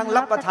ยัง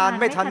รับประทาน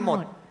ไม่ทันหมด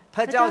พ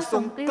ระเจ้าทร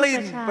งกลิ้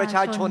นประช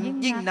าชน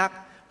ยิ่งนัก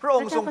พระอ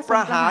งค์ทรงปร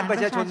ะหารประ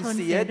ชาชนเ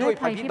สียด้วย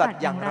ภัยพิบัติ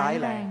อย่างร้าย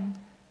แรง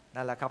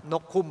นั่นแหละครับน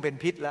กคุ้มเป็น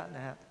พิษแล้วน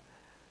ะฮะ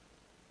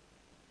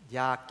อ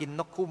ย่ากิน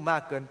นกคุ้มมา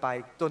กเกินไป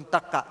จนต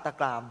ะกะตะ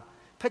กราม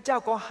พระเจ้า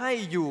ก็ให้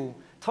อยู่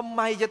ทำไ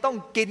มจะต้อง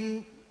กิน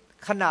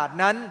ขนาด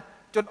นั้น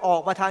จนออ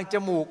กมาทางจ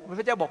มูก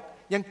พระเจ้าบอก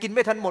ยังกินไ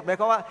ม่ทันหมดไหม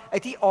เพราะว่าไอ้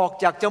ที่ออก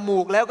จากจมู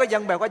กแล้วก็ยั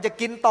งแบบว่าจะ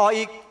กินต่อ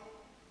อีก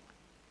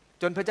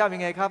จนพระเจ้าเป็น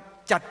ไงครับ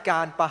จัดกา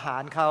รประหา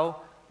รเขา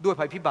ด้วย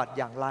ภัยพิบัติ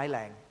อย่างร้ายแร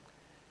ง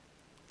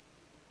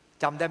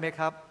จำได้ไหม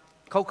ครับ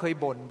เขาเคย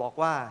บ่นบอก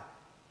ว่า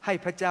ให้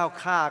พระเจ้า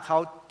ฆ่าเขา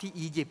ที่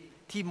อียิปต์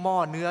ที่หม้อ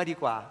เนื้อดี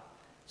กว่า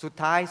สุด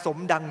ท้ายสม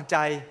ดังใจ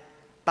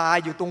ตาย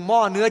อยู่ตรงหม้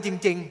อเนื้อจ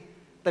ริง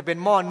ๆแต่เป็น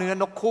หม้อเนื้อ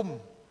นกคุ้ม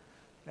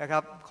นะครั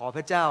บขอพ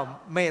ระเจ้า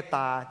เมตต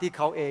าที่เ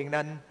ขาเอง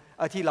นั้น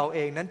ที่เราเอ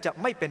งนั้นจะ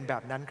ไม่เป็นแบ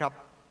บนั้นครับ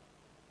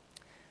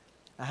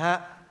ฮะ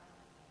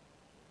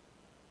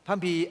พระคัม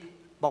ภีร์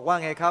บอกว่า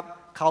ไงครับ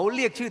เขาเ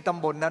รียกชื่อต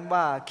ำบลนั้น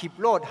ว่าคิบ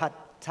โรธหัต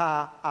ชา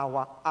อ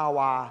าว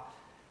า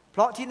เพ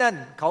ราะที่นั่น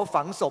เขา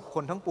ฝังศพค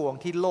นทั้งปวง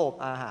ที่โลภ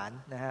อาหาร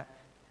นะฮะ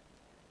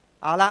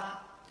เอาละ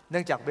เนื่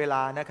องจากเวล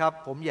านะครับ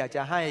ผมอยากจ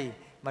ะให้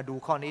มาดู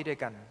ข้อนี้ด้วย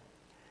กัน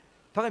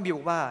พระคัมภีร์บ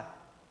อกว่า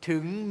ถึ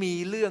งมี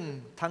เรื่อง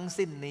ทั้ง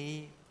สิ้นนี้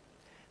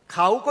เข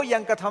าก็ยั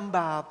งกระทำบ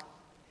าป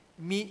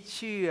มิเ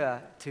ชื่อ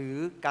ถือ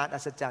การอั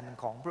ศจรรย์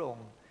ของพระอง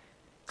ค์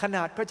ขน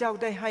าดพระเจ้า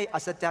ได้ให้อั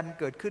ศจรรย์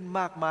เกิดขึ้น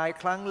มากมาย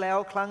ครั้งแล้ว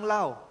ครั้งเ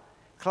ล่า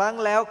ครั้ง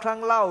แล้วครั้ง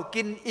เล่า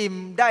กินอิ่ม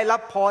ได้รั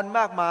บพรม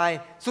ากมาย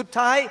สุด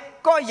ท้าย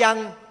ก็ยัง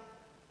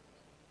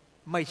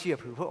ไม่เชื่อ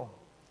ถือพระองค์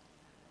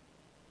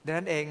ดัง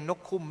นั้นเองนก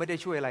คุ้มไม่ได้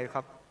ช่วยอะไรค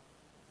รับ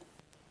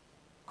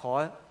ขอ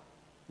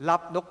รั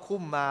บนกคุ้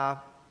มมา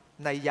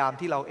ในยาม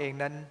ที่เราเอง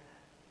นั้น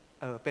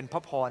เป็นพร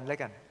ะพรแล้ว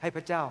กันให้พ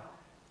ระเจ้า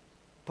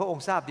พระอง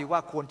ค์ทราบดีว่า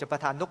ควรจะปร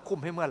ะทานนกคุ้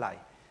มให้เมื่อไหร่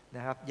น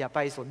ะครับอย่าไป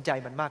สนใจ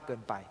มันมากเกิ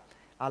นไป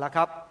เอาละค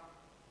รับ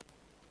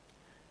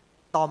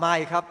ต่อมา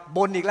อีกครับบ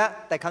นอีกแล้ว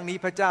แต่ครั้งนี้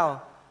พระเจ้า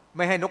ไ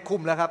ม่ให้นกคุ้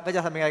มแล้วครับพระเจ้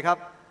าทำยังไงครับ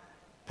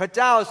พระเ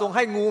จ้าทรงใ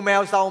ห้งูแม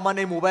วเซามาใ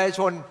นหมู่ประชา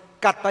ชน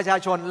กัดประชา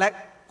ชนและ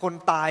คน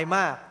ตายม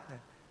าก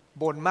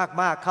บ่น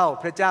มากๆเข้า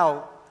พระเจ้า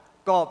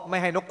ก็ไม่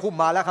ให้นกคุ้ม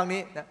มาแล้วครั้ง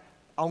นี้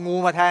เอางู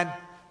มาแทน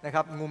นะค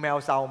รับงูแมว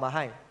เซามาใ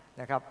ห้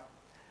นะครับ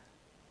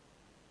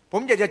ผ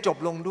มอยากจะจบ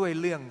ลงด้วย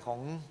เรื่องของ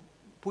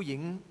ผู้หญิ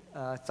ง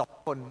สอง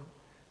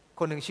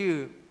คนหนึ่งชื่อ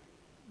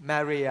มา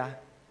เรีย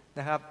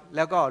นะครับแ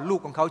ล้วก็ลูก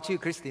ของเขาชื่อ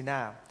คริสติ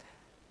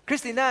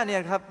น่าเนี่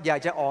ยครับอยาก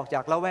จะออกจา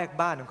กละแวก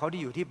บ้านของเขา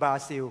ที่อยู่ที่บรา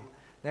ซิล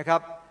นะครั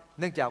บ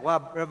เนื่องจากว่า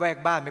ละแวก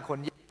บ้านเป็นคน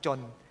ยากจน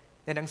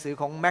ในหนังสือ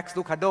ของแม็กซ์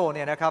ลูคาโดเ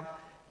นี่ยนะครับ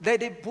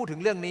ได้พูดถึ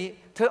งเรื่องนี้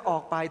เธอออ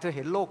กไปเธอเ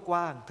ห็นโลกก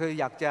ว้างเธอ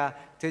อยา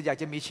ก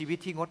จะมีชีวิต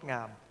ที่งดง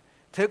าม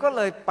เธอก็เ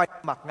ลยไปส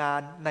มัครงา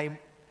นใน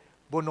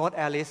โบโนสแ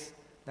อลิส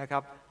นะครั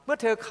บเมื่อ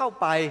เธอเข้า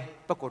ไป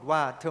ปรากฏว่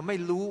าเธอไม่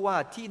รู้ว่า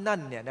ที่นั่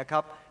นเนี่ยนะครั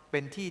บเป็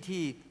นที่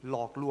ที่หล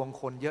อกลวง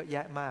คนเยอะแย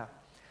ะมาก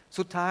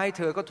สุดท้ายเ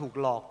ธอก็ถูก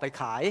หลอกไป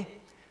ขาย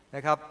น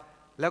ะครับ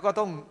แล้วก็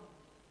ต้อง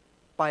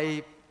ไป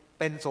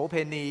เป็นโสเภ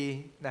ณี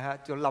นะฮะ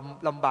จน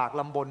ลำบาก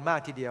ลำบนมาก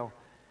ทีเดียว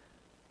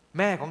แ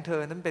ม่ของเธ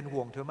อนั้นเป็นห่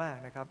วงเธอมาก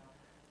นะครับ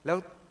แล้ว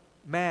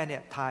แม่เนี่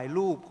ยถ่าย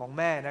รูปของ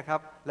แม่นะครั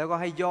บแล้วก็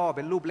ให้ย่อเ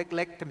ป็นรูปเ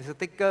ล็กๆทำเป็นส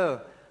ติ๊กเกอร์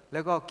แล้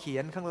วก็เขีย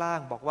นข้างล่าง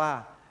บอกว่า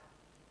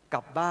ก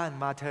ลับบ้าน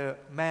มาเธอ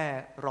แม่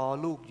รอ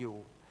ลูกอยู่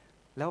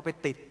แล้วไป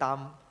ติดตาม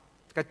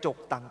กระจก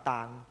ต่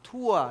างๆ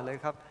ทั่วเลย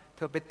ครับเ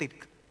ธอไปติด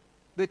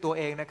ด้วยตัว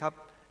เองนะครับ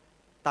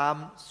ตาม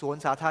สวน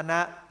สาธารณะ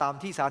ตาม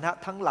ที่สาธารณะ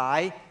ทั้งหลา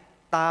ย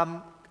ตาม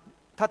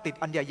ถ้าติด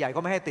อันใหญ่ๆก็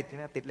ไม่ให้ติด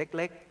นะติดเ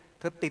ล็กๆ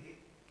เธอติด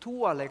ทั่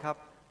วเลยครับ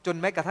จน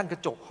แม้กระทั่งกร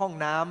ะจกห้อง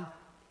น้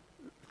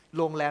ำ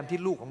โรงแรมที่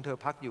ลูกของเธอ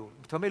พักอยู่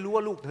เธอไม่รู้ว่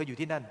าลูกเธออยู่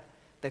ที่นั่น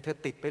แต่เธอ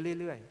ติดไป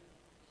เรื่อย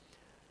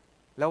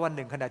ๆแล้ววันห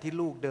นึ่งขณะที่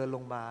ลูกเดินล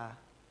งมา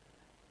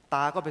ต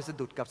าก็ไปสะ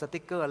ดุดกับส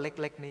ติ๊กเกอร์เ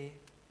ล็กๆนี้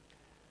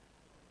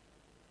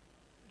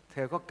เธ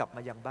อก็กลับม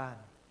ายังบ้าน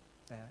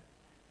นะ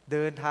เ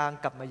ดินทาง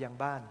กลับมายัง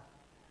บ้าน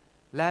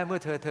และเมื่อ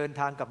เธอเดิน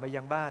ทางกลับมา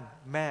ยังบ้าน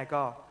แม่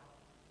ก็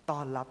ต้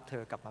อนรับเธ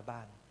อกลับมาบ้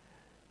าน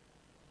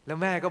แล้ว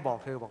แม่ก็บอก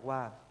เธอบอกว่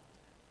า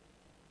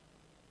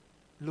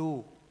ลู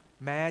ก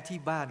แม้ที่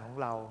บ้านของ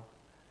เรา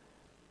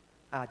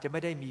อาจจะไ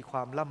ม่ได้มีคว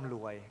ามร่ำร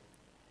วย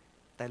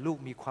แต่ลูก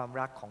มีความ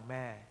รักของแ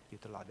ม่อ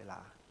ยู่ตลอดเวลา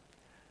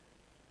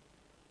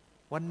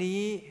วัน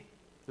นี้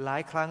หลา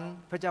ยครั้ง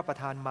พระเจ้าประ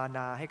ทานมาน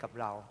าให้กับ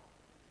เรา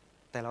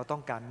แต่เราต้อ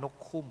งการนก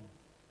คุ้ม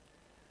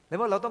และเ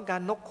มื่อเราต้องกา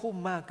รนกคุ้ม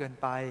มากเกิน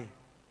ไป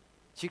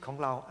ชีวิตของ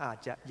เราอาจ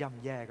จะย่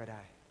ำแย่ก็ไ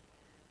ด้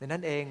ดังนั้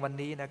นเองวัน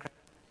นี้นะครับ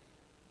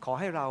ขอ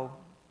ให้เรา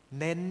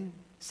เน้น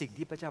สิ่ง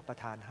ที่พระเจ้าประ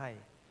ทานให้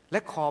และ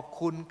ขอบ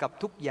คุณกับ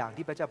ทุกอย่าง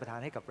ที่พระเจ้าประทาน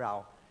ให้กับเรา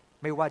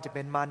ไม่ว่าจะเ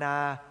ป็นมานา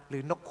หรื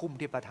อนกคุ้ม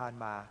ที่ประทาน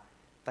มา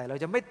แต่เรา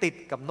จะไม่ติด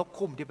กับนก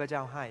คุ้มที่พระเจ้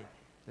าให้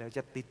เราจ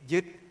ะติดยึ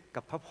ด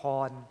กับพระพ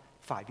ร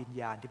ฝ่ายวิญ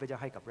ญาณที่พระเจ้า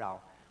ให้กับเรา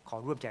ขอ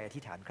ร่วมใจอ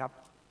ธิษฐานครับ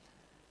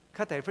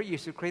ข้าแต่พระเย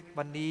ซูคริสต์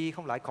วันนี้ข้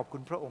าพเจ้าขอบคุ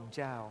ณพระองค์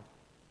เจ้า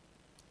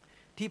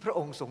ที่พระอ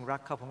งค์ทรงรั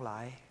กข้าพเจ้า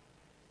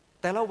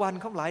แต่ละวัน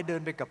ข้าพเจ้าเดิ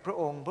นไปกับพระ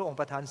องค์พระองค์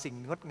ประทานสิ่ง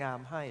งดงาม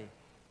ให้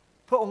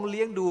พระองค์เ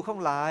ลี้ยงดูข้าพ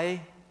เจ้า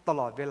ต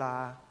ลอดเวลา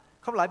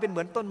ข้าพเจ้าเป็นเห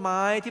มือนต้นไ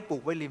ม้ที่ปลู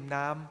กไว้ริม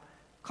น้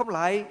ำข้าพเ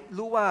จ้า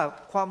รู้ว่า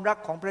ความรัก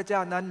ของพระเจ้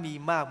านั้นมี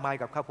มากมาย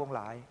กับข้าพเ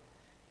จ้า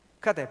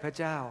ข้าแต่พระ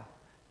เจ้า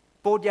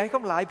โปรดอย่าให้ข้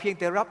าพเจ้าเพียง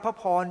แต่รับพระ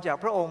พรจาก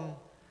พระองค์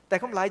แต่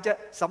ข้าพเจ้าจะ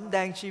สำแด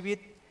งชีวิต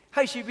ใ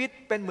ห้ชีวิต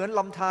เป็นเหมือนล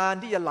ำธาร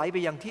ที่จะไหลไป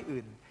ยังที่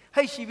อื่นใ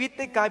ห้ชีวิตไ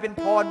ด้กลายเป็น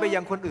พรไปยั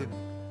งคนอื่น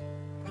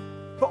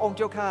พระองค์เ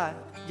จ้าข้า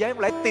อย่าให้ข้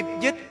าพเจ้าติด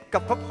ยึดกั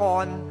บพระพ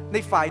รใน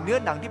ฝ่ายเนื้อ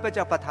หนังที่พระเ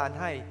จ้าประทาน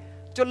ให้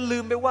จนลื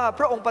มไปว่า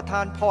พระองค์ประท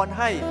านพร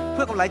ให้เ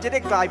พื่อข้าพเจ้าจะได้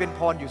กลายเป็นพ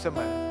รอยู่เสม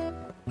อ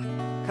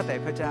ข้าแต่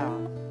พระเจ้า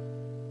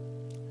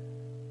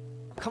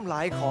ข้าพเจ้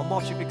าขอมอ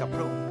บชีวิตกับพร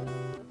ะองค์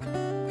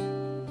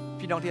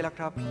พี่น้องที่รัก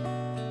ครับ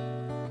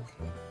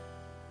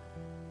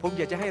ผมอ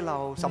ยากจะให้เรา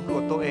สำรว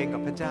จตัวเองกั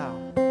บพระเจ้า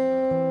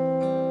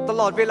ต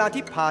ลอดเวลา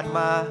ที่ผ่านม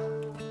า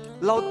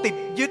เราติด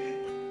ยึด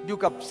อยู่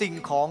กับสิ่ง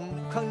ของ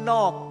ข้างน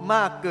อกม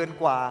ากเกิน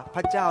กว่าพ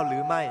ระเจ้าหรื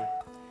อไม่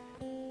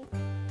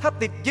ถ้า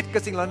ติดยึดกั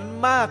บสิ่งเหล่านั้น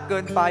มากเกิ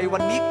นไปวั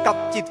นนี้กลับ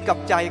จิตกลับ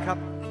ใจครับ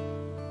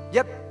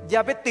อย่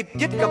าไปติด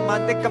ยึดกับมัน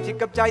แต่กลับจิต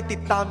กลับใจติ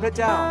ดตามพระ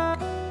เจ้า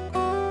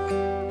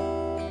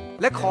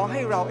และขอให้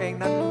เราเอง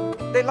นั้น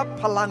ได้รับ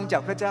พลังจา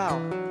กพระเจ้า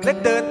และ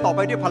เดินต่อไป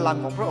ด้วยพลัง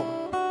ของพระองค์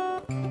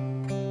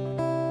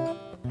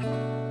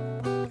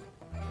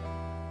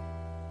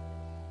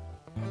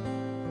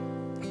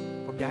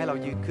อยากให้เรา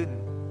ยืนขึ้น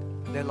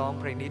และร้อง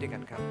เพลงนี้ด้วยกั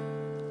นครับ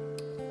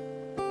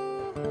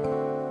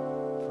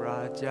พร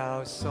ะเจ้า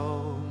ทร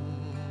ง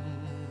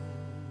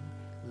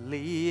เ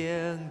ลี้ย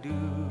งดู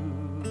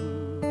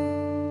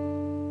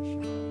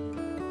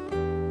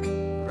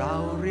เรา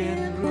เรีย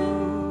นรู้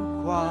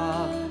ควา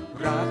ม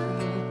รัก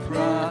พร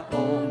ะอ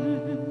งค์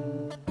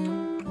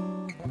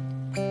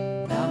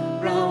น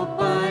ำเราไ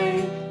ป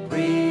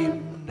ริม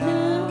น้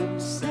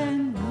ำแสน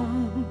น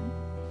ง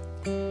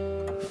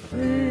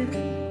ฟื้น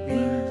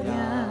วิญญ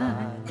า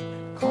ณ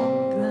ของ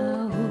เรา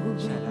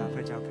ใช่แล้วพ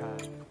ระเจ้าค่ะ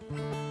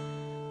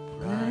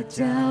พระเ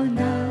จ้า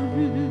นำ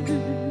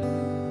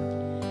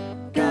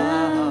ก้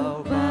าว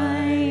ไป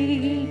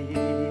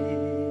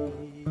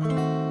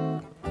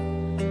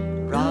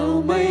เรา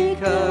ไม่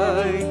เค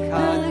ย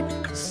ขัด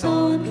ส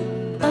น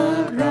อะ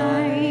ไร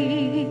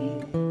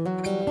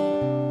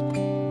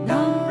น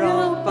ำเรา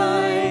ไป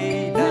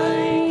ใน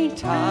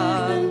ทา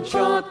งช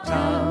อบธร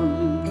รม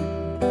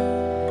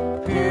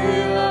เพื่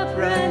อพ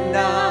ระน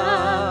า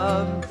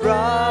มพร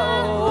ะ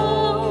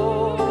อ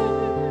งค์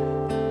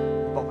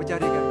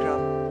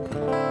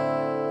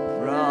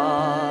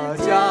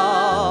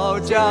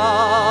จะ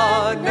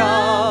น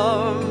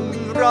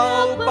ำเรา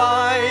ไป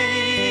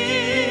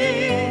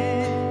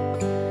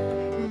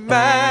แ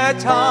ม้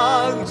ทา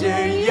งจะ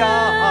ย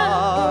า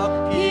ก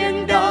เพียง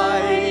ใด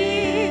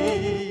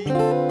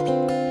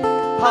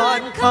ผ่า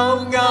นเขา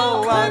เงา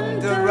อัน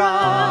ตร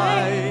า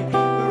ย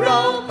เรา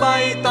ไม่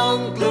ต้อง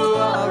กลัว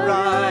อะไร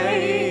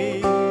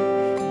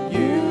อ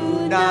ยู่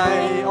ใน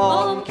อ้อ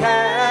มแข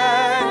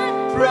น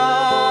พระ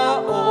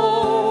อ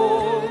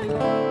งค์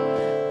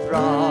พร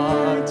ะ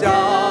เจ้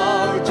า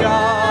จะ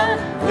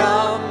น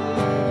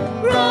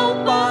ำเรา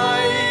ไป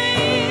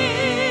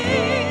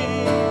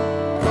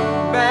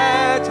แม้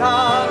ท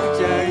าง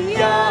จะ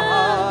ยา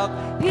ก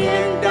เพีย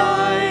งใด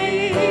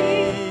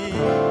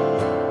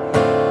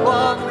คว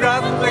ามรั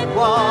กและค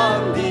วาม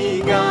ดี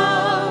งา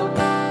ม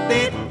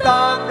ติดต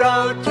ามเรา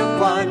ทุก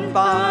วันไ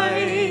ป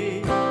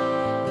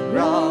เ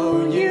รา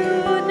อยู่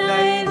ใน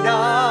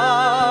น้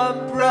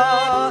ำพระ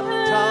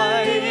ทั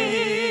ย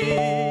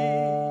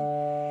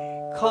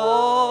ข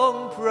อง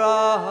พร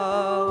ะ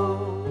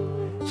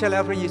ใช่แล้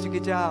วพระเยซูค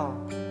ริสต์เจ้า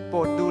โปร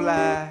ดดูแล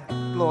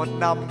โปรด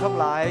นำทั้ง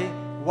หลาย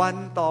วัน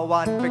ต่อ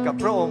วันไปกับ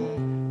พระองค์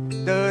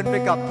เดินไป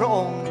กับพระอ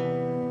งค์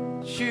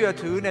เชื่อ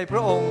ถือในพร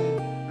ะองค์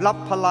รับ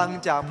พลัง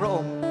จากพระอ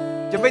งค์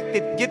จะไม่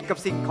ติดยึดกับ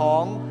สิ่งขอ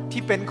ง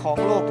ที่เป็นของ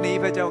โลกนี้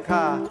พระเจ้าข้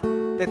า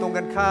แต่ตรง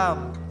กันข้าม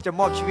จะ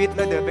มอบชีวิตแ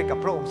ละเดินไปกับ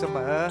พระองค์เสม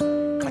อ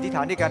อธิษฐ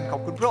านด้วยกันขอ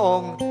บคุณพระอ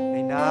งค์ใน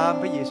นาม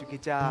พระเยซูคริ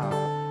สต์เจ้า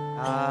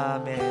อา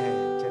เมน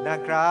เชิญนั่ง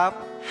ครั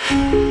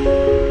บ